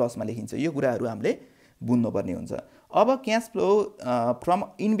 प्लसमा लेखिन्छ। यो कुराहरू हामीले बुझ्नुपर्ने हुन्छ। अब क्यास फ्लो फ्रम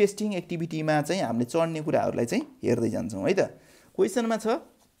इन्भेस्टिङ एक्टिभिटीमा चाहिँ हामीले चढ्ने कुराहरूलाई चाहिँ हेर्दै जान्छौँ है त। क्वेसनमा छ,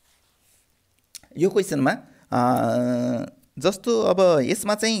 यो क्वेसनमा जस्तो अब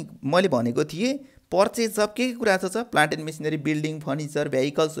यसमा चाहिँ मैले भनेको थिएँ पर्चेज अफ के कुरा छ, plant and machinery, building, furniture,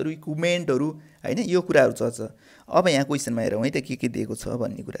 भेहिकल्सहरू, इक्विपमेन्टहरू, हैन, यो कुराहरू छ। अब यहाँ क्वेसनमा हेरौँ है त के दिएको छ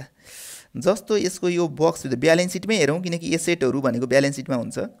भन्ने कुरा। जस्तो यसको यो बक्स ब्यालेन्स सिटमै हेरौँ, किनकि एसेटहरू भनेको ब्यालेन्स सिटमा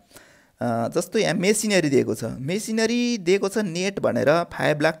हुन्छ। जस्तो यहाँ मेसिनरी दिएको छ, मेसिनरी दिएको छ नेट भनेर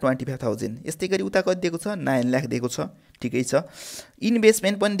 5,25,000। यस्तै गरी उता कति दिएको छ, 9 लाख दिएको छ, ठिकै छ।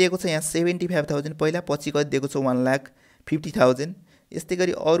 इन्भेस्टमेन्ट पनि दिएको छ यहाँ 75,000 पहिला, पछि कति दिएको छ 1,50,000। यस्तै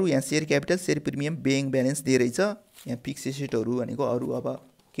गरी अरू यहाँ share capital, share premium, bank balance दिएर छ। यहाँ फिक्स एसेटहरू भनेको अरू अब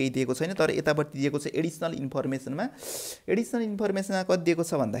केही दिएको छैन। तर यतापट्टि दिएको छ एडिसनल इन्फर्मेसनमा, एडिसनल इन्फर्मेसनमा कति दिएको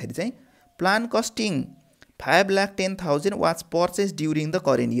छ भन्दाखेरि चाहिँ plan costing 5,10,000 was purchase during the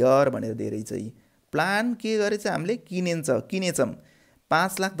current year भनेर दिएर चाहिँ प्लान के गरेछ हामीले किनेछौँ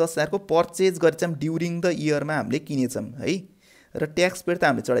 5,10,000 को पर्चेज गरेछौँ ड्युरिङ द इयरमा हामीले किनेछौँ है र ट्याक्स पेड त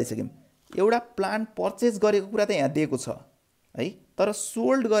हामीले चढाइसक्यौँ। एउटा प्लान्ट पर्चेज गरेको कुरा त यहाँ दिएको छ है, तर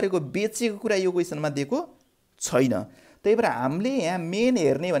सोल्ड गरेको बेचेको कुरा यो क्वेसनमा दिएको छैन। त्यही भएर हामीले यहाँ मेन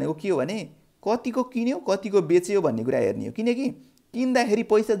हेर्ने भनेको के हो भने कतिको किन्यो कतिको बेच्यो भन्ने कुरा हेर्ने हो, किनकि किन्दाखेरि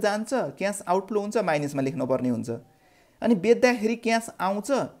पैसा जान्छ क्यास आउटफ्लो हुन्छ माइनसमा लेख्नुपर्ने हुन्छ, अनि बेच्दाखेरि क्यास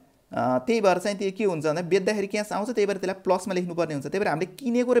आउँछ त्यही भएर चाहिँ त्यो के हुन्छ भन्दा बेच्दाखेरि क्यास आउँछ त्यही भएर त्यसलाई प्लसमा लेख्नुपर्ने हुन्छ। त्यही भएर हामीले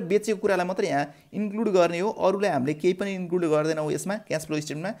किनेको र बेचेको कुरालाई मात्रै यहाँ इन्क्लुड गर्ने हो, अरूलाई हामीले केही पनि इन्क्लुड गर्दैनौँ यसमा क्यास फ्लो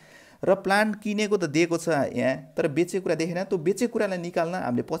स्टेटमेन्टमा। र प्लान्ट किनेको त दिएको छ यहाँ, तर बेचेको कुरा देखेन, त्यो बेचेको कुरालाई निकाल्न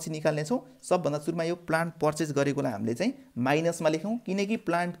हामीले पछि निकाल्नेछौँ। सबभन्दा सुरुमा यो प्लान्ट पर्चेज गरेकोलाई हामीले चाहिँ माइनसमा लेखौँ, किनकि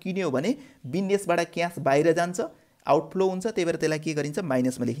प्लान्ट किन्यो भने बिजनेसबाट क्यास बाहिर जान्छ आउटफ्लो हुन्छ, त्यही भएर त्यसलाई के गरिन्छ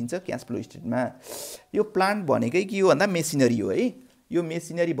माइनसमा लेखिन्छ क्यास फ्लो स्टेटमेन्टमा। यो प्लान्ट भनेकै के हो भन्दा मेसिनरी हो है, यो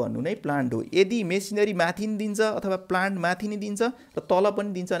मेसिनरी भन्नु नै प्लान्ट हो। यदि मेसिनरी माथि नि दिन्छ अथवा प्लान्ट माथि नि दिन्छ र तल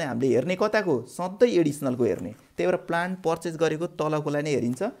पनि दिन्छ भने हामीले हेर्ने कताको सधैँ एडिसनलको हेर्ने, त्यही भएर प्लान्ट पर्चेज गरेको तलकोलाई नै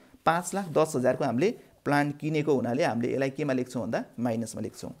हेरिन्छ। 5,10,000 को हामीले प्लान्ट किनेको हुनाले हामीले यसलाई केमा लेख्छौँ भन्दा माइनसमा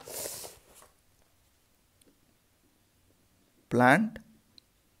लेख्छौँ। प्लान्ट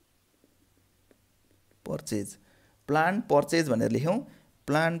पर्चेज भनेर लेख्यौँ।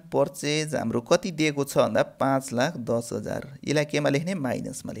 प्लान्ट पर्चेज हाम्रो कति दिएको छ भन्दा 5,10,000, यसलाई केमा लेख्ने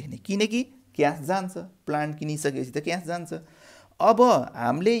माइनसमा लेख्ने, किनकि क्यास जान्छ, प्लान्ट किनिसकेपछि त क्यास जान्छ। अब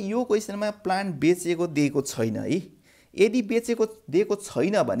हामीले यो क्वेसनमा प्लान्ट बेचेको दिएको छैन है, यदि बेचेको दिएको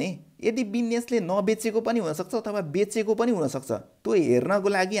छैन भने यदि बिजनेसले नबेचेको पनि हुनसक्छ अथवा बेचेको पनि हुनसक्छ, त्यो हेर्नको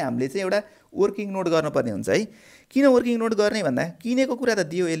लागि हामीले चाहिँ एउटा वर्किङ नोट गर्नुपर्ने हुन्छ है। किन वर्किङ नोट गर्ने भन्दा किनेको कुरा त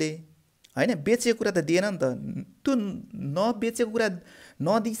दियो यसले होइन, बेचेको कुरा त दिएन नि त। त्यो नबेचेको कुरा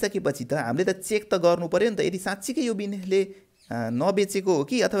नदिइसकेपछि त हामीले त चेक त गर्नु पऱ्यो नि त, यदि साँच्चीकै यो बिजनेसले नबेचेको हो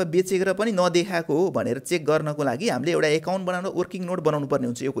कि अथवा बेचेर पनि नदेखाएको हो भनेर चेक गर्नको लागि हामीले एउटा एकाउन्ट बनाउन वर्किङ नोट बनाउनु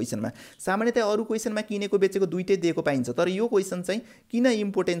पर्ने हुन्छ यो क्वेसनमा। सामान्यतया अरू क्वेसनमा किनेको बेचेको दुइटै दिएको पाइन्छ, तर यो क्वेसन चाहिँ किन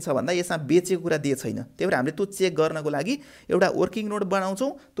इम्पोर्टेन्ट छ भन्दा यसमा बेचेको कुरा दिएको छैन, त्यही भएर हामीले त्यो चेक गर्नको लागि एउटा वर्किङ नोट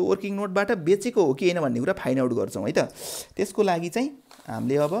बनाउँछौँ। त्यो वर्किङ नोटबाट बेचेको हो कि होइन भन्ने कुरा फाइन्ड आउट गर्छौँ है त। त्यसको लागि चाहिँ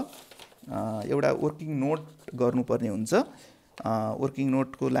हामीले अब एउटा वर्किङ नोट गर्नुपर्ने हुन्छ। वर्किङ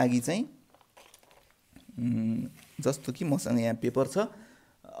नोटको लागि चाहिँ जस्तो कि मसँग यहाँ पेपर छ,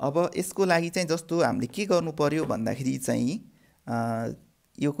 अब यसको लागि चाहिँ जस्तो हामीले के गर्नु पर्यो भन्दाखेरि चाहिँ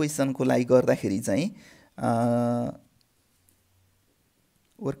यो क्वेसनको लागि गर्दाखेरि चाहिँ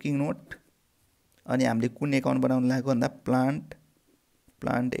वर्किङ नोट अनि हामीले कुन एकाउन्ट बनाउन लागेको भन्दा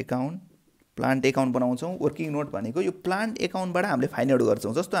प्लान्ट एकाउन्ट बनाउँछौँ। वर्किङ नोट भनेको यो प्लान्ट एकाउन्टबाट हामीले फाइन्ड आउट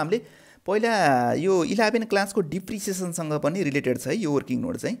गर्छौँ। जस्तो हामीले पहिला यो 11 क्लासको डिप्रिसिएसनसँग पनि रिलेटेड छ है यो वर्किङ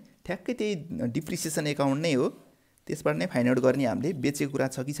नोट चाहिँ, ठ्याक्कै त्यही डिप्रिसिएसन एकाउन्ट नै हो, त्यसबाट नै फाइन्ड आउट गर्ने हामीले बेचेको कुरा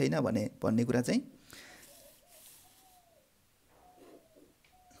छ कि छैन भन्ने कुरा चाहिँ।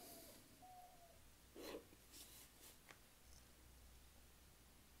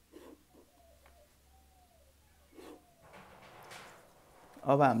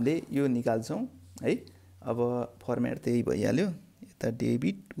 अब हामीले यो निकाल्छौँ है। अब फर्मेट त्यही भइहाल्यो, यता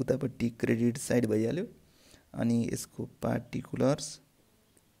डेबिट उतापट्टि क्रेडिट साइड भइहाल्यो, अनि यसको पार्टिकुलर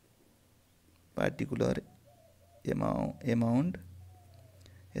एमाउन्ट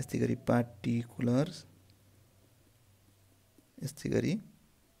यस्तै गरी पार्टिकुलर्स यस्तै गरी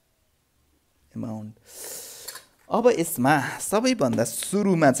एमाउन्ट। अब यसमा सबैभन्दा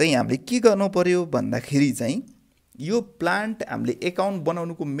सुरुमा चाहिँ हामीले के गर्नु पर्यो भन्दाखेरि चाहिँ यो प्लान्ट हामीले एकाउन्ट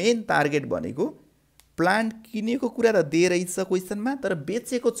बनाउनुको मेन टार्गेट भनेको प्लान्ट किनेको कुरा त दिएर रहेछ क्वेसनमा, तर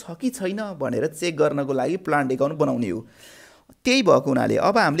बेचेको छ कि छैन भनेर चेक गर्नको लागि प्लान्ट एकाउन्ट बनाउने हो। त्यही भएको हुनाले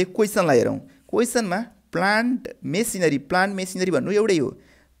अब हामीले क्वेसनलाई हेरौँ। क्वेसनमा प्लान्ट मेसिनरी भन्नु एउटै हो।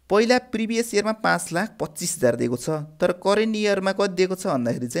 पहिला प्रिभियस इयरमा 5,25,000 दिएको छ, तर करेन्ट इयरमा कति दिएको छ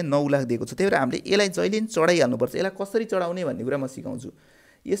भन्दाखेरि चाहिँ 9 लाख दिएको छ। त्यही भएर हामीले यसलाई जहिले पनि चढाइहाल्नुपर्छ। यसलाई कसरी चढाउने भन्ने कुरा म सिकाउँछु।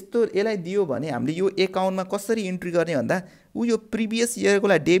 यस्तो यसलाई दियो भने हामीले यो एकाउन्टमा कसरी इन्ट्री गर्ने भन्दा यो प्रिभियस इयरको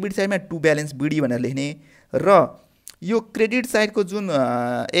लागि डेबिट साइडमा टु ब्यालेन्स बिडी भनेर लेख्ने, र यो क्रेडिट साइडको जुन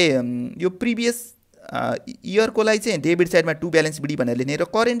यो प्रिभियस इयरको लागि चाहिँ डेबिट साइडमा टु ब्यालेन्स बिडी भनेर लेख्ने, र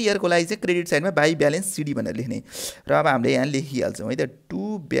करेन्ट इयरको लागि चाहिँ क्रेडिट साइडमा बाई ब्यालेन्स सिडी भनेर लेख्ने। र अब हामीले यहाँ लेखिहाल्छौँ है त,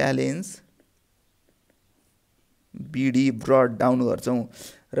 to balance BD broad down गर्छौँ,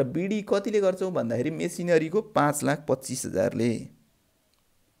 र बिडी कतिले गर्छौँ भन्दाखेरि मेसिनरीको 5,25,000ले।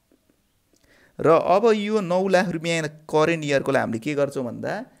 र अब यो 9 लाख रुपियाँ करेन्ट इयरको लागि हामीले के गर्छौँ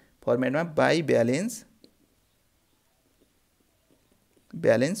भन्दा फर्मेटमा बाई ब्यालेन्स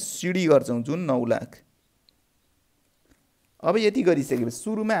सिडी गर्छौँ जुन 9 लाख। अब यति गरिसकेपछि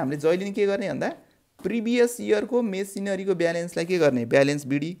सुरुमा हामीले जहिले नि के गर्ने भन्दा प्रिभियस इयरको मेसिनरीको ब्यालेन्सलाई के गर्ने ब्यालेन्स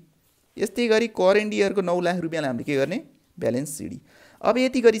बिडी, यस्तै गरी करेन्ट इयरको 9 लाख रुपियाँलाई हामीले के गर्ने ब्यालेन्स सिडी। अब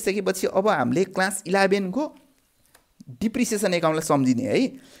यति गरिसकेपछि अब हामीले क्लास 11 को डिप्रिसिएसन एकाउन्टलाई सम्झिने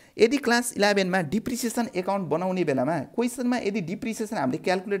है। यदि क्लास 11 मा डिप्रिसिएसन एकाउन्ट बनाउने बेलामा क्वेसनमा यदि डिप्रिसिएसन हामीले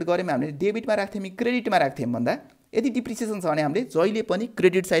क्याल्कुलेट गरेमा हामीले डेबिटमा राख्थ्यौँ कि क्रेडिटमा राख्थ्यौँ भन्दा यदि डिप्रिसिएसन छ भने हामीले जहिले पनि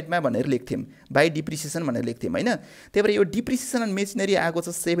क्रेडिट साइडमा भनेर लेख्थ्यौँ, बाई डिप्रिसिएसन भनेर लेख्थ्यौँ हैन। त्यही भएर यो डिप्रिसिएसन अन मेसिनरी आएको छ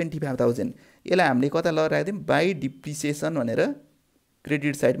 75,000, यसलाई हामीले कता ल राख्दियौँ बाई डिप्रिसिएसन भनेर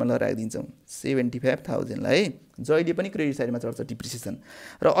क्रेडिट साइडमा ल राखिदिन्छौँ 75,000 लाई है, जहिले पनि क्रेडिट साइडमा चढ्छ डिप्रिसिएसन।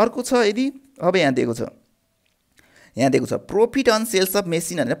 र अर्को छ यदि अब यहाँ दिएको छ profit on sales of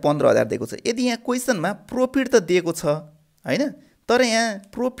machine भनेर 15,000 दिएको छ। यदि यहाँ क्वेसनमा प्रॉफिट त दिएको छ हैन, तर यहाँ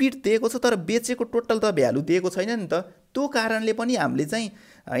प्रॉफिट दिएको छ तर बेचेको टोटल त भ्यालु दिएको छैन नि त। त्यो कारणले पनि हामीले चाहिँ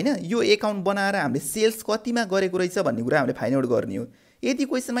हैन यो एकाउन्ट बनाएर हामीले सेल्स कतिमा गरेको रहेछ भन्ने कुरा हामीले फाइन्ड आउट गर्ने हो। यदि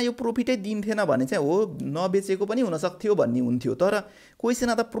क्वेसनमा यो प्रॉफिटै दिन्थेन भने चाहिँ हो नबेचेको पनि हुन सक्थ्यो भन्ने हुन्थ्यो, तर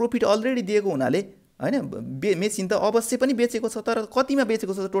क्वेसनमा त प्रॉफिट अलरेडी दिएको हुनाले हैन मेसिन त अवश्य पनि बेचेको छ, तर कतिमा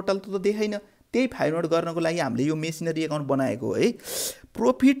बेचेको छ टोटल त देखाइन। त्यही फाइन्ड आउट गर्नको लागि हामीले यो मेसिनरी एकाउन्ट बनाएको है।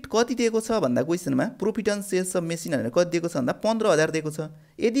 प्रॉफिट कति दिएको छ भन्दा क्वेसनमा profit on sales of machine भनेर कति दिएको छ भन्दा 15,000 दिएको छ।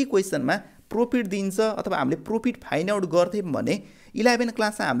 यदि क्वेसनमा प्रॉफिट दिन्छ अथवा हामीले प्रॉफिट फाइन्ड आउट गर्थ्यौँ भने 11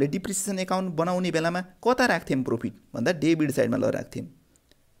 क्लासमा हामीले डिप्रिसिएसन एकाउन्ट बनाउने बेलामा कता राख्थ्यौँ प्रॉफिट भन्दा डेबिट साइडमा ल राख्थ्यौँ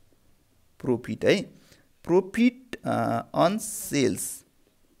प्रॉफिट है। Profit on sales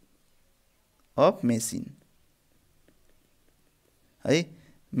of machine है,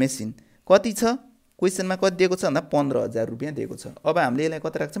 मेसिन कति छ क्वेसनमा कति दिएको छ भन्दा 15,000 रुपियाँ दिएको छ। अब हामीले यसलाई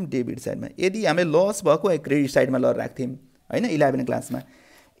कता राख्छौँ डेबिट साइडमा। यदि हामीले लस भएको क्रेडिट साइडमा ल राख्थ्यौँ हैन 11 क्लासमा,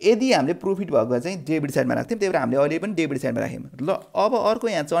 यदि हामीले प्रॉफिट भएको चाहिँ डेबिट साइडमा राख्थ्यौँ। त्यही भएर हामीले अहिले पनि डेबिट साइडमा राख्यौँ। ल अब अर्को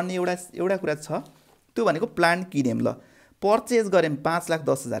यहाँ चढ्ने एउटा कुरा छ, त्यो भनेको प्लान्ट किन्यौँ। ल पर्चेज गऱ्यौँ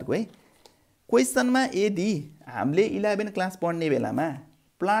 5,10,000 को है। क्वेसनमा यदि हामीले 11 क्लास पढ्ने बेलामा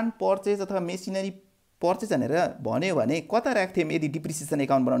प्लान्ट पर्चेज अथवा मेसिनरी पर्चेज भनेर भन्यो भने कता राख्थ्यौँ यदि डिप्रिसिएसन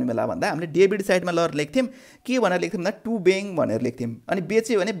एकाउन्ट बनाउने बेला भन्दा हामीले डेबिट साइडमा ल लेख्थ्यौँ। के भनेर लेख्थ्यौँ भन्दा टु बेङ भनेर लेख्थ्यौँ, अनि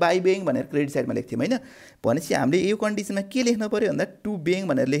बेच्यो भने बाई बेङ भनेर क्रेडिट साइडमा लेख्थ्यौँ हैन। भनेपछि हामीले यो कन्डिसनमा के लेख्नु पर्यो भन्दा टु बेङ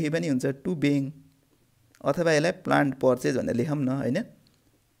भनेर लेखे पनि हुन्छ, टु बेङ, अथवा यसलाई प्लान्ट पर्चेज भनेर लेखौँ न हैन,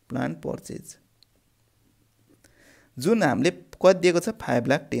 प्लान्ट पर्चेज, जुन हामीले कति दिएको छ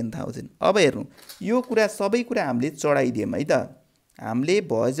 5,10,000। अब हेर्नु यो कुरा सबै कुरा हामीले चढाइदियौँ है त। हामीले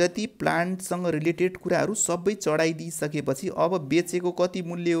भए जति प्लान्टसँग रिलेटेड कुराहरू सबै चढाइदिइसकेपछि अब बेचेको कति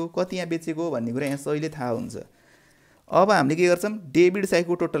मूल्य हो, कति यहाँ बेचेको हो भन्ने कुरा यहाँ सहिले थाहा हुन्छ। अब हामीले के गर्छौँ डेबिट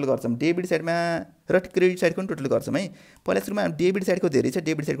साइडको टोटल गर्छौँ, डेबिट साइडमा र क्रेडिट साइडको पनि टोटल गर्छौँ है। पहिला सुरुमा डेबिट साइडको धेरै छ,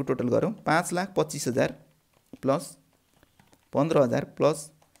 डेबिट साइडको टोटल गरौँ 5,25,000 प्लस 15,000 प्लस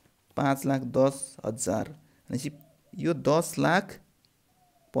 5,10,000 भनेपछि यो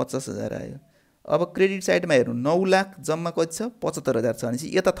 10,50,000 आयो। अब क्रेडिट साइडमा हेर्नु 9 लाख जम्मा कति छ 75,000 छ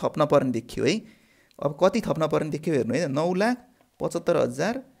भनेपछि यता थप्न पर्ने देखियो है। अब कति थप्न पर्ने देखियो हेर्नु है,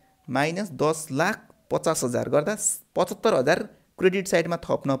 9,75,000 माइनस 10,50,000 गर्दा 75,000 क्रेडिट साइडमा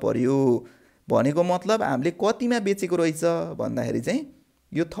थप्न पर्यो। भनेको मतलब हामीले कतिमा बेचेको रहेछ भन्दाखेरि चाहिँ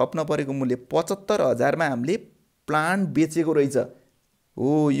यो थप्न परेको मूल्य 75,000 मा हामीले प्लान्ट बेचेको रहेछ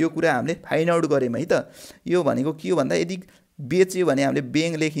हो। यो कुरा हामीले फाइन्ड आउट गऱ्यौँ है त। यो भनेको के हो भन्दा यदि बेच्यो भने हामीले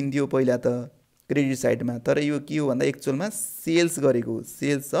बेङ लेखिन्थ्यो पहिला त क्रेडिट साइडमा, तर यो के हो भन्दा एक्चुअलमा सेल्स गरेको,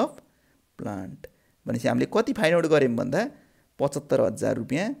 सेल्स अफ प्लान्ट भनेपछि हामीले कति फाइन्ड आउट गऱ्यौँ भन्दा 75,000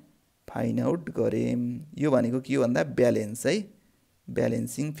 रुपियाँ फाइन्ड आउट गऱ्यौँ। यो भनेको के हो भन्दा ब्यालेन्स है,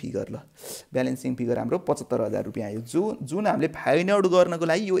 ब्यालेन्सिङ फिगर। ल ब्यालेन्सिङ फिगर हाम्रो 75,000 रुपियाँ आयो, जुन हामीले फाइन्ड आउट गर्नको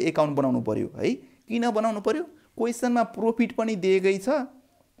लागि यो एकाउन्ट बनाउनु पर्यो है। किन बनाउनु पर्यो, क्वेसनमा प्रॉफिट पनि दिएकै छ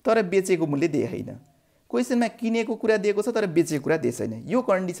तर बेचेको मूल्य देखाइन, क्वेसनमा किनेको कुरा दिएको छ तर बेचेको कुरा दिएको छैन। यो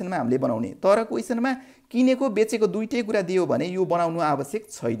कन्डिसनमा हामीले बनाउने, तर क्वेसनमा किनेको बेचेको दुईटै कुरा दियो भने यो बनाउनु आवश्यक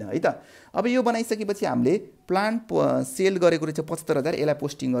छैन है त। अब यो बनाइसकेपछि हामीले प्लान्ट सेल गरेको रहेछ 75,000, यसलाई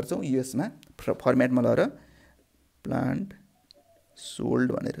पोस्टिङ गर्छौँ युएसमा फर्मेटमा लगेर प्लान्ट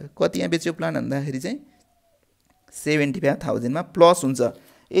सोल्ड भनेर। कति यहाँ बेच्यो प्लान्ट भन्दाखेरि चाहिँ 75,000 मा प्लस हुन्छ।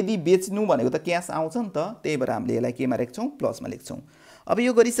 यदि बेच्नु भनेको त क्यास आउँछ नि त, त्यही भएर हामीले यसलाई केमा लेख्छौँ प्लसमा लेख्छौँ। अब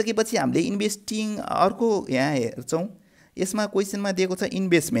यो गरिसकेपछि हामीले इन्भेस्टिङ अर्को यहाँ हेर्छौँ, यसमा क्वेसनमा दिएको छ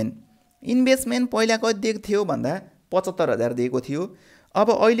इन्भेस्टमेन्ट। इन्भेस्टमेन्ट पहिला कति दिएको थियो भन्दा 75,000 दिएको थियो। अब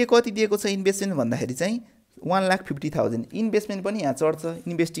अहिले कति दिएको छ इन्भेस्टमेन्ट भन्दाखेरि चाहिँ 1,50,000। इन्भेस्टमेन्ट पनि यहाँ चढ्छ,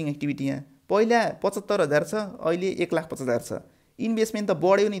 इन्भेस्टिङ एक्टिभिटी यहाँ पहिला 75,000 छ अहिले 1,50,000 छ। इन्भेस्टमेन्ट त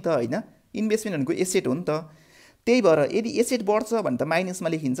बढ्यो नि त हैन, इन्भेस्टमेन्ट भनेको एसेट हो नि त। त्यही भएर यदि एसेट बढ्छ भने त माइनसमा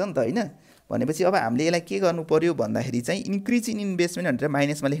लेखिन्छ नि त हैन। भनेपछि अब हामीले यसलाई के गर्नु पर्यो भन्दाखेरि चाहिँ इन्क्रिज इन इन्भेस्टमेन्ट भनेर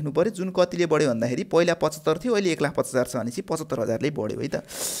माइनसमा लेख्नु पर्यो। जुन कतिले बढ्यो भन्दाखेरि पहिला 75 थियो अहिले 1,50,000 छ भनेपछि 75,000 ले बढ्यो है त।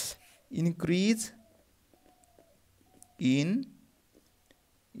 इन्क्रिज इन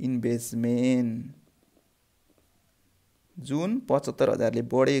इन्भेस्टमेन्ट जुन 75,000 ले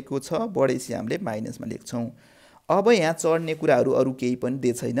बढेको छ, बढेपछि हामीले माइनसमा लेख्छौँ। अब यहाँ चढ्ने कुराहरू अरू केही पनि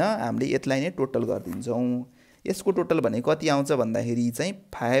दिएको छैन, हामीले यसलाई नै टोटल गरिदिन्छौँ। यसको टोटल भने कति आउँछ भन्दाखेरि चाहिँ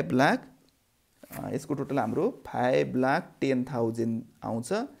 5 लाख, यसको टोटल हाम्रो 5,10,000 आउँछ,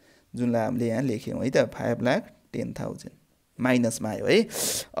 जुनलाई हामीले यहाँ लेख्यौँ है त, 5,10,000 माइनसमा आयो है।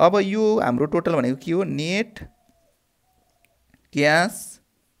 अब यो हाम्रो टोटल भनेको के हो, net cash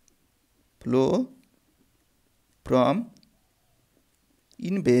flow from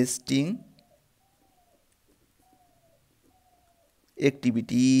investing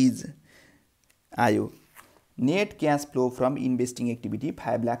activities आयो। Net cash flow from investing activity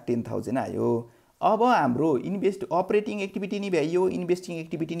 5,10,000 आयो। अब हाम्रो अपरेटिङ एक्टिभिटी नि भ्याइयो, इन्भेस्टिङ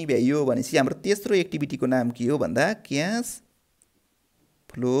एक्टिभिटी नि भ्याइयो भनेपछि हाम्रो तेस्रो एक्टिभिटीको नाम के हो भन्दा cash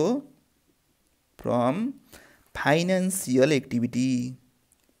flow from financial activity.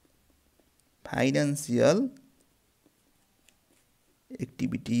 Financial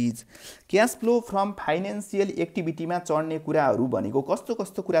activities. Cash flow from financial एक्टिभिटीमा चढ्ने कुराहरू भनेको कस्तो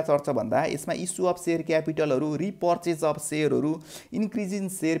कस्तो कुरा चढ्छ भन्दा यसमा issue of share क्यापिटलहरू, repurchase of सेयरहरू, increase in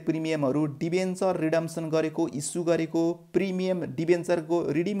share प्रिमियमहरू, debenture redemption गरेको, इस्यु गरेको, प्रिमियम डिबेन्चरको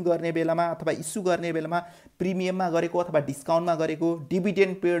रिडिम गर्ने बेलामा अथवा इस्यु गर्ने बेलामा प्रिमियममा गरेको अथवा डिस्काउन्टमा गरेको,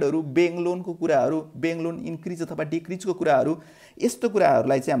 डिभिडेन्ड पेडहरू, ब्याङ्क लोनको कुराहरू, ब्याङ्क लोन इन्क्रिज अथवा डिक्रिजको कुराहरू, यस्तो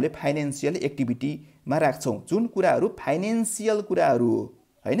कुराहरूलाई चाहिँ हामीले फाइनेन्सियल एक्टिभिटीमा राख्छौँ, जुन कुराहरू फाइनेन्सियल कुराहरू हो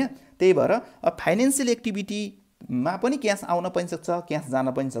हैन। त्यही भएर अब फाइनेन्सियल एक्टिभिटीमा पनि क्यास आउन पनि सक्छ, क्यास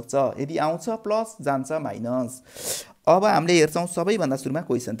जान पनि सक्छ। यदि आउँछ प्लस, जान्छ माइनस। अब हामीले हेर्छौँ सबैभन्दा सुरुमा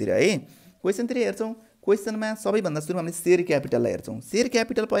क्वेसनतिर है। क्वेसनतिर हेर्छौँ, क्वेसनमा सबैभन्दा सुरुमा हामीले सेयर क्यापिटललाई हेर्छौँ। सेयर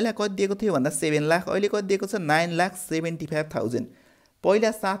क्यापिटल पहिला कति दिएको थियो भन्दा 7 लाख, अहिले कति दिएको छ 9,75,000।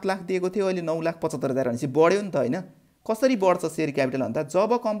 पहिला 7 लाख दिएको थियो, अहिले 9,75,000 भनेपछि बढ्यो नि त हैन। कसरी बढ्छ सेयर क्यापिटल भन्दा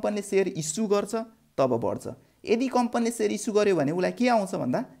जब कम्पनीले सेयर इस्यु गर्छ तब बढ्छ। यदि कम्पनीले सेयर इस्यु गर्यो भने उसलाई के आउँछ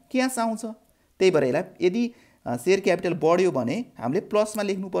भन्दा क्यास आउँछ। त्यही भएर यसलाई यदि सेयर क्यापिटल बढ्यो भने हामीले प्लसमा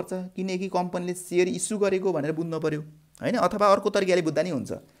लेख्नुपर्छ, किनकि कम्पनीले सेयर इस्यु गरेको भनेर बुझ्नु पर्यो हैन। अथवा अर्को तरिकाले बुझ्दा नि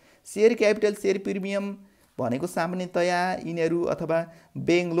हुन्छ। सेयर क्यापिटल, सेयर प्रिमियम भनेको सामान्यतया यिनीहरू अथवा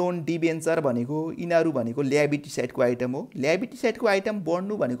ब्याङ्क लोन, डिबेन्चर भनेको यिनीहरू भनेको ल्याबिलिटी साइडको आइटम हो। ल्याबिलिटी साइडको आइटम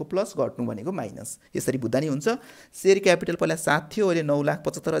बढ्नु भनेको प्लस, घट्नु भनेको माइनस, यसरी बुझ्दा नि हुन्छ। सेयर क्यापिटल पहिला 7 थियो, अहिले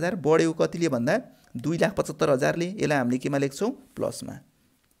 9,75,000 बढ्यो कतिले भन्दा 2,75,000ले। यसलाई हामीले केमा लेख्छौँ प्लसमा।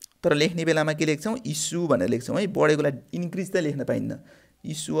 तर लेख्ने बेलामा के लेख्छौँ इस्यु भनेर लेख्छौँ है। बढेकोलाई इन्क्रिज त लेख्न पाइन्न।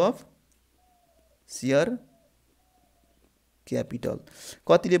 इस्यु अफ सेयर क्यापिटल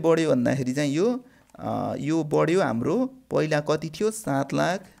कतिले बढ्यो भन्दाखेरि चाहिँ यो बढ्यो हाम्रो। पहिला कति थियो 7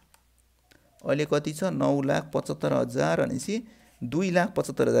 लाख, अहिले कति छ 9,75,000 भनेपछि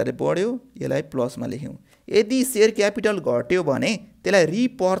 2,75,000ले बढ्यो। यसलाई प्लसमा लेख्यौँ। यदि सेयर क्यापिटल घट्यो भने त्यसलाई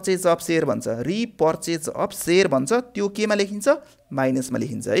रिपर्चेज अफ सेयर भन्छ। रिपर्चेज अफ सेयर भन्छ, त्यो केमा लेखिन्छ माइनसमा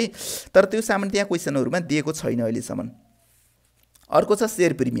लेखिन्छ है। तर त्यो सामान्यतया क्वेसनहरूमा दिएको छैन अहिलेसम्म। अर्को छ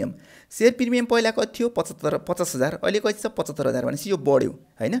सेयर प्रिमियम। सेयर प्रिमियम पहिला कति थियो 50,000, अहिले कति छ 75,000 भनेपछि यो बढ्यो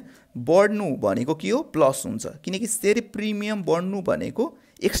हैन। बढ्नु भनेको के हो प्लस हुन्छ, किनकि सेयर प्रिमियम बढ्नु भनेको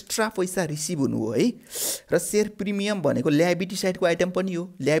एक्स्ट्रा पैसा रिसिभ हुनु हो है। र सेयर प्रिमियम भनेको ल्याबिलिटी साइडको आइटम पनि हो।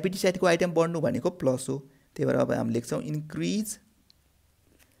 ल्याबिलिटी साइडको आइटम बढ्नु भनेको प्लस हो। त्यही भएर अब हामी लेख्छौँ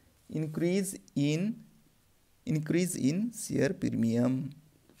इन्क्रिज इन सेयर प्रिमियम,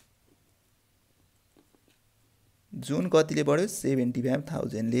 जुन कतिले बढ्यो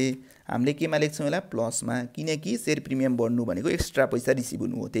 75,000ले। हामीले केमा लेख्छौँ यसलाई प्लसमा, किनकि सेयर प्रिमियम बढ्नु भनेको एक्स्ट्रा पैसा रिसिभ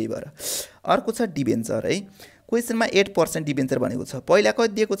हुनु हो। त्यही भएर अर्को छ डिबेन्चर है। क्वेसनमा 8% डिबेन्चर भनेको छ। पहिला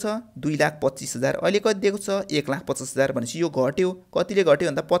कति दिएको छ 2,25,000, अहिले कति दिएको छ 1,50,000 भनेपछि यो घट्यो। कतिले घट्यो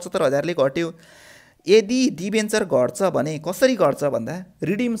भन्दा 75,000ले घट्यो। यदि डिबेन्चर घट्छ भने कसरी घट्छ भन्दा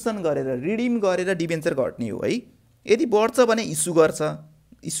रिडिम गरेर डिबेन्चर घट्ने हो है। यदि बढ्छ भने इस्यु गर्छ,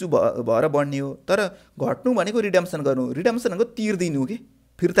 इस्यु भएर बढ्ने हो। तर घट्नु भनेको रिडम्सन गर्नु, रिडम्सन भनेको तिर्दिनु के,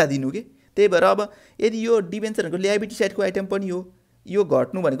 फिर्ता दिनु के। त्यही भएर अब यदि यो डिबेन्चर भनेको ल्याबिलिटी साइडको आइटम पनि हो, यो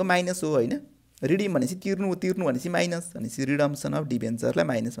घट्नु भनेको माइनस हो हैन। रिडिम भनेपछि तिर्नु भनेपछि माइनस, भनेपछि रिडम्सन अफ डिबेन्चरलाई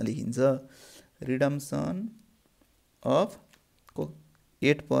माइनसमा लेखिन्छ। Redemption of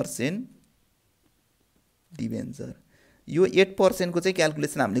 8% debenture. यो 8% को चाहिँ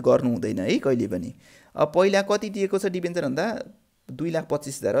क्याल्कुलेसन हामीले गर्नु हुँदैन है कहिले पनि। अब पहिला कति दिएको छ डिबेन्चर भन्दा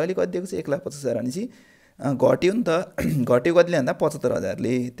 2,25,000, अहिले कति दिएको छ 1,50,000 भनेपछि घट्यो नि त। घट्यो कतिले भन्दा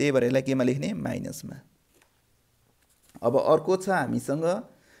 75,000ले। त्यही भएर यसलाई केमा लेख्ने माइनसमा। अब अर्को छ हामीसँग,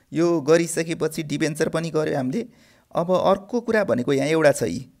 यो गरिसकेपछि डिबेन्चर पनि गर्यो हामीले। अब अर्को कुरा भनेको यहाँ एउटा छ,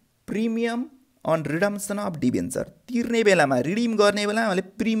 premium on redemption of debenture. तिर्ने बेलामा रिडिम गर्ने बेलामा हामीले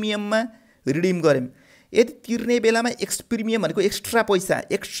प्रिमियममा रिडिम गऱ्यौँ। यदि तिर्ने बेलामा प्रिमियम भनेको एक्स्ट्रा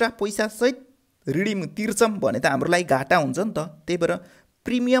पैसा सहित रिडिम तिर्छौँ भने त हाम्रो लागि घाटा हुन्छ नि त। त्यही भएर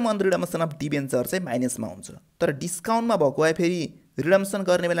premium on redemption of debenture चाहिँ माइनसमा हुन्छ। तर डिस्काउन्टमा भएको भए फेरि रिडम्सन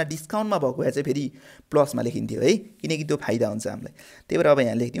गर्ने बेला डिस्काउन्टमा भएको भए चाहिँ फेरि प्लसमा लेखिन्थ्यो है, किनकि त्यो फाइदा हुन्छ हामीलाई। त्यही भएर अब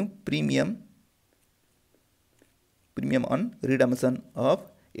यहाँ लेख्दिउँ premium on redemption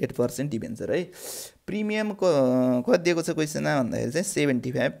of 8% debenture है। प्रिमियम कति दिएको छ क्वेसनमा भन्दाखेरि चाहिँ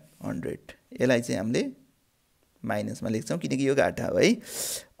 7500। यसलाई चाहिँ हामीले माइनसमा लेख्छौँ किनकि यो घाटा हो है।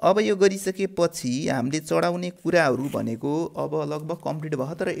 अब यो गरिसकेपछि हामीले चढाउने कुराहरू भनेको अब लगभग कम्प्लिट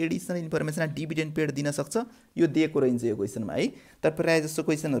भयो। तर एडिसनल इन्फर्मेसन डिभिडेन्ड पेड दिन सक्छ यो दिएको रहन्छ यो क्वेसनमा है। तर प्रायः जस्तो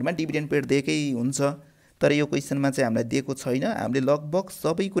क्वेसनहरूमा डिभिडेन्ड पेड दिएकै हुन्छ, तर यो क्वेसनमा चाहिँ हामीलाई दिएको छैन। हामीले लगभग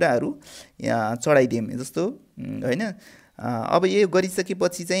सबै कुराहरू यहाँ चढाइदियौँ जस्तो होइन। अब यो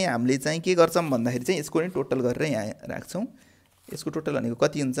गरिसकेपछि चाहिँ हामीले चाहिँ के गर्छौँ भन्दाखेरि चाहिँ यसको नि टोटल गरेर यहाँ राख्छौँ। यसको टोटल भनेको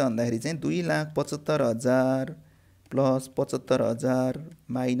कति हुन्छ भन्दाखेरि चाहिँ 2,75,000 प्लस 75,000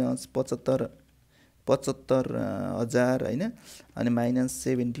 माइनस 75,000 होइन, अनि माइनस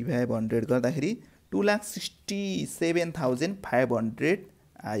 7500 गर्दाखेरि 2,67,500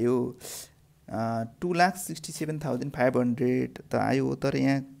 आयो। 2,67,500 त आयो, तर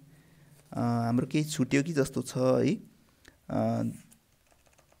यहाँ हाम्रो केही छुट्यो कि जस्तो छ है।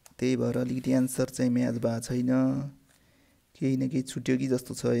 त्यही भएर अलिकति एन्सर चाहिँ म्याच भएको छैन, केही न केही छुट्यो कि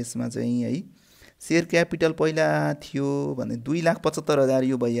जस्तो छ यसमा चाहिँ है। सेयर क्यापिटल पहिला थियो भने 2,75,000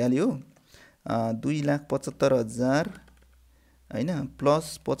 यो भइहाल्यो। 2,75,000 होइन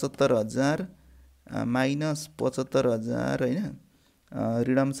प्लस 75,000 माइनस 75,000 होइन,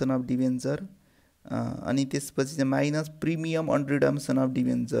 रिडम्सन अफ डिबेन्चर, अनि त्यसपछि चाहिँ minus premium on redemption of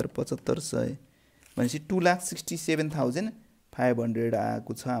debenture 7500 भनेपछि 2,67,500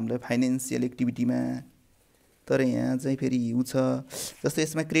 आएको छ हामीलाई फाइनेन्सियल एक्टिभिटीमा। तर यहाँ चाहिँ फेरि उ छ जस्तो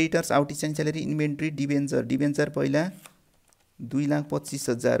यसमा creditors outstanding salary inventory debenture पहिला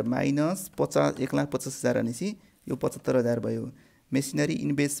 2,25,000 माइनस 1,50,000 भनेपछि यो 75,000 भयो। मेसिनरी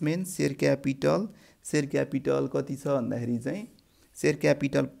इन्भेस्टमेन्ट सेयर क्यापिटल कति छ भन्दाखेरि चाहिँ सेयर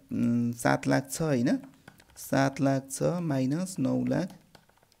क्यापिटल 7 लाख छ होइन, 7 लाख छ माइनस 9 लाख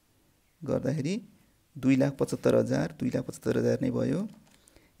गर्दाखेरि 2,75,000 नै भयो।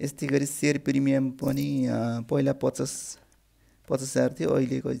 यस्तै गरी सेयर प्रिमियम पनि पहिला 50,000 थियो,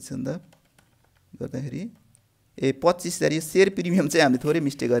 अहिले कति छ नि त गर्दाखेरि 25,000। यो सेयर प्रिमियम चाहिँ हामीले थोरै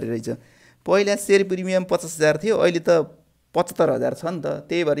मिस्टेक गरेर रहेछ। पहिला सेयर प्रिमियम 50,000 थियो, अहिले त 75,000 छ नि त।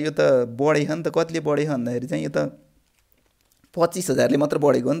 त्यही भएर यो त बढेछ नि त। कतिले बढेछ भन्दाखेरि चाहिँ यो त 25,000ले मात्र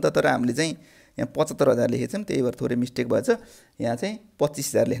बढेको हो नि त, तर हामीले चाहिँ यहाँ 75,000 लेखेछौँ, त्यही भएर थोरै मिस्टेक भएछ। यहाँ चाहिँ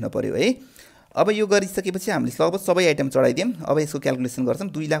 25,000 लेख्न पर्यो है। अब यो गरिसकेपछि हामीले लगभग सबै आइटम चढाइदियौँ। अब यसको क्यालकुलेसन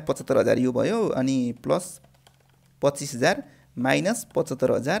गर्छौँ। 2,75,000 यो भयो, अनि प्लस 25,000 माइनस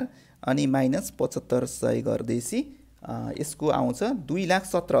 75,000 अनि माइनस 7500 गर्दैছি यसको आउँछ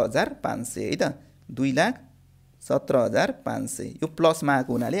 2,17,500 है त। 2,17,500 यो प्लसमा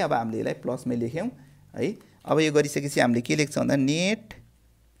आएको हुनाले अब हामीले यसलाई प्लसमै लेख्यौँ है। अब यो गरिसकेपछि हामीले के लेख्छौँ भन्दा net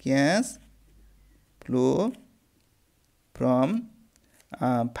cash flow from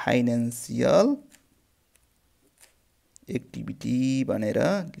financial activity भनेर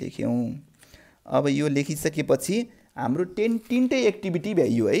लेख्यौँ। अब यो लेखिसकेपछि हाम्रो तीनटै एक्टिभिटी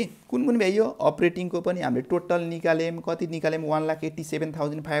भ्याइयो है। कुन कुन भ्याइयो? अपरेटिङको पनि हामीले टोटल निकाल्यौँ। कति निकाल्यौँ?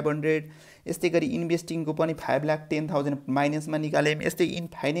 1,87,500। यस्तै गरी इन्भेस्टिङको पनि 5,10,000 माइनसमा निकाल्यौँ। यस्तै इन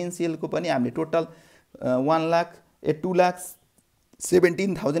फाइनेन्सियलको पनि हामीले टोटल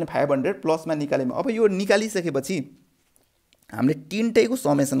 2,17,500 प्लसमा निकाल्यौँ। अब यो निकालिसकेपछि हामीले तीनटैको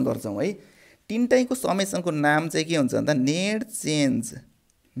समेसन गर्छौँ है। तीनटैको समेसनको नाम चाहिँ के हुन्छ भन्दा net change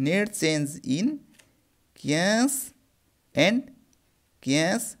in cash and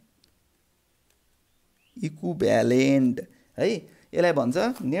cash equivalent है। यसलाई भन्छ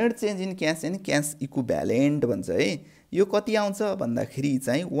net change in cash and cash equivalent भन्छ है। यो कति आउँछ भन्दाखेरि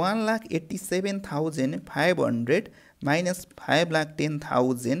चाहिँ 1,87,500 माइनस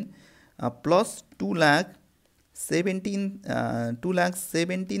 5,10,000 प्लस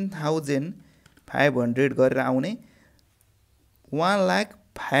 2,17,500 गरेर आउने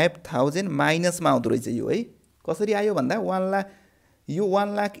 1,05,000 माइनसमा आउँदो रहेछ यो है। कसरी आयो भन्दा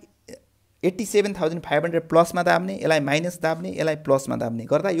 1,87,500 प्लसमा दाब्ने, यसलाई माइनस दाब्ने, यसलाई प्लसमा दाब्ने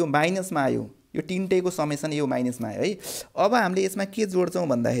गर्दा यो माइनसमा आयो। यो तीनटैको समेसन यो माइनसमा आयो है। अब हामीले यसमा के जोड्छौँ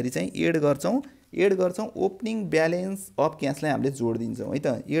भन्दाखेरि चाहिँ एड गर्छौँ ओपनिङ ब्यालेन्स अफ क्यासलाई हामीले जोड दिन्छौँ है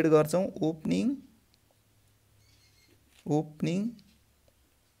त। एड गर्छौँ ओपनिङ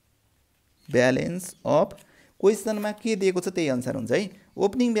ब्यालेन्स अफ क्वेसनमा के दिएको छ त्यही अनुसार हुन्छ है।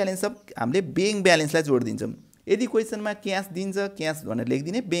 ओपनिङ ब्यालेन्स अफ हामीले ब्याङ्क ब्यालेन्सलाई जोड दिन्छौँ। यदि क्वेसनमा क्यास दिन्छ क्यास भनेर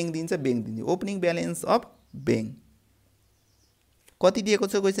लेखिदिने, ब्याङ्क दिन्छ ब्याङ्क दिने। ओपनिङ ब्यालेन्स अफ ब्याङ्क कति दिएको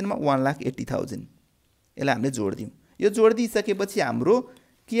छ क्वेसनमा 1,80,000। यसलाई हामीले जोड्दियौँ। यो जोडिदिइसकेपछि हाम्रो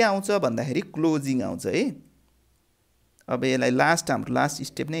के आउँछ भन्दाखेरि क्लोजिङ आउँछ है। अब यसलाई हाम्रो लास्ट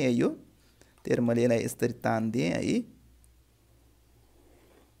स्टेप नै यही हो। त्यही मैले यसलाई यसरी तान्दिएँ है।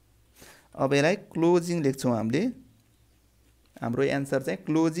 अब यसलाई क्लोजिङ लेख्छौँ हामीले। हाम्रो एन्सर चाहिँ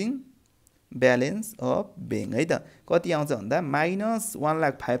क्लोजिङ ब्यालेन्स अफ ब्याङ्क है त। कति आउँछ भन्दा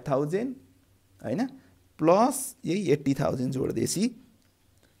 -1,05,000 हैन प्लस यही 80,000 जोड्दैছি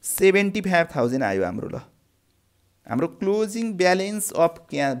 75,000 आयो हाम्रो। ल हाम्रो क्लोजिङ ब्यालेन्स अफ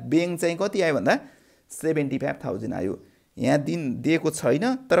ब्याङ्क चाहिँ कति आयो भन्दा 75,000 आयो। यहाँ दिएको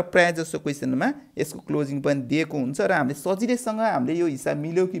छैन, तर प्रायः जसो क्वेसनमा यसको क्लोजिङ पनि दिएको हुन्छ र हामीले सजिलैसँग हामीले यो हिसाब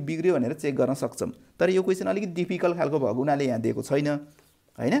मिल्यो कि बिग्रियो भनेर चेक गर्न सक्छौँ। तर यो क्वेसन अलिकति डिफिकल्ट खालको भएको हुनाले यहाँ दिएको छैन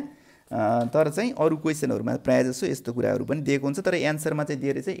हैन। तर चाहिँ अरू क्वेसनहरुमा प्रायः जसो यस्तो कुराहरू पनि दिएको हुन्छ, तर एन्सरमा चाहिँ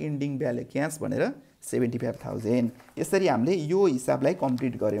दिएर चाहिँ इन्डिङ भ्यालु क्याश भनेर 75,000। यसरी हामीले यो हिसाबलाई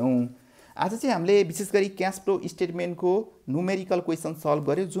कम्प्लिट गर्यौं। आज चाहिँ हामीले विशेष गरी cash flow स्टेटमेन्टको numerical question solve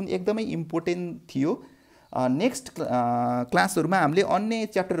गर्यौं, जुन एकदमै इम्पोर्टेन्ट थियो। नेक्स्ट क्लासहरुमा हामीले अन्य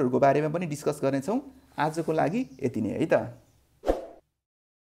च्याप्टरहरुको बारेमा पनि डिस्कस गर्नेछौं। आजको लागि यति नै है त।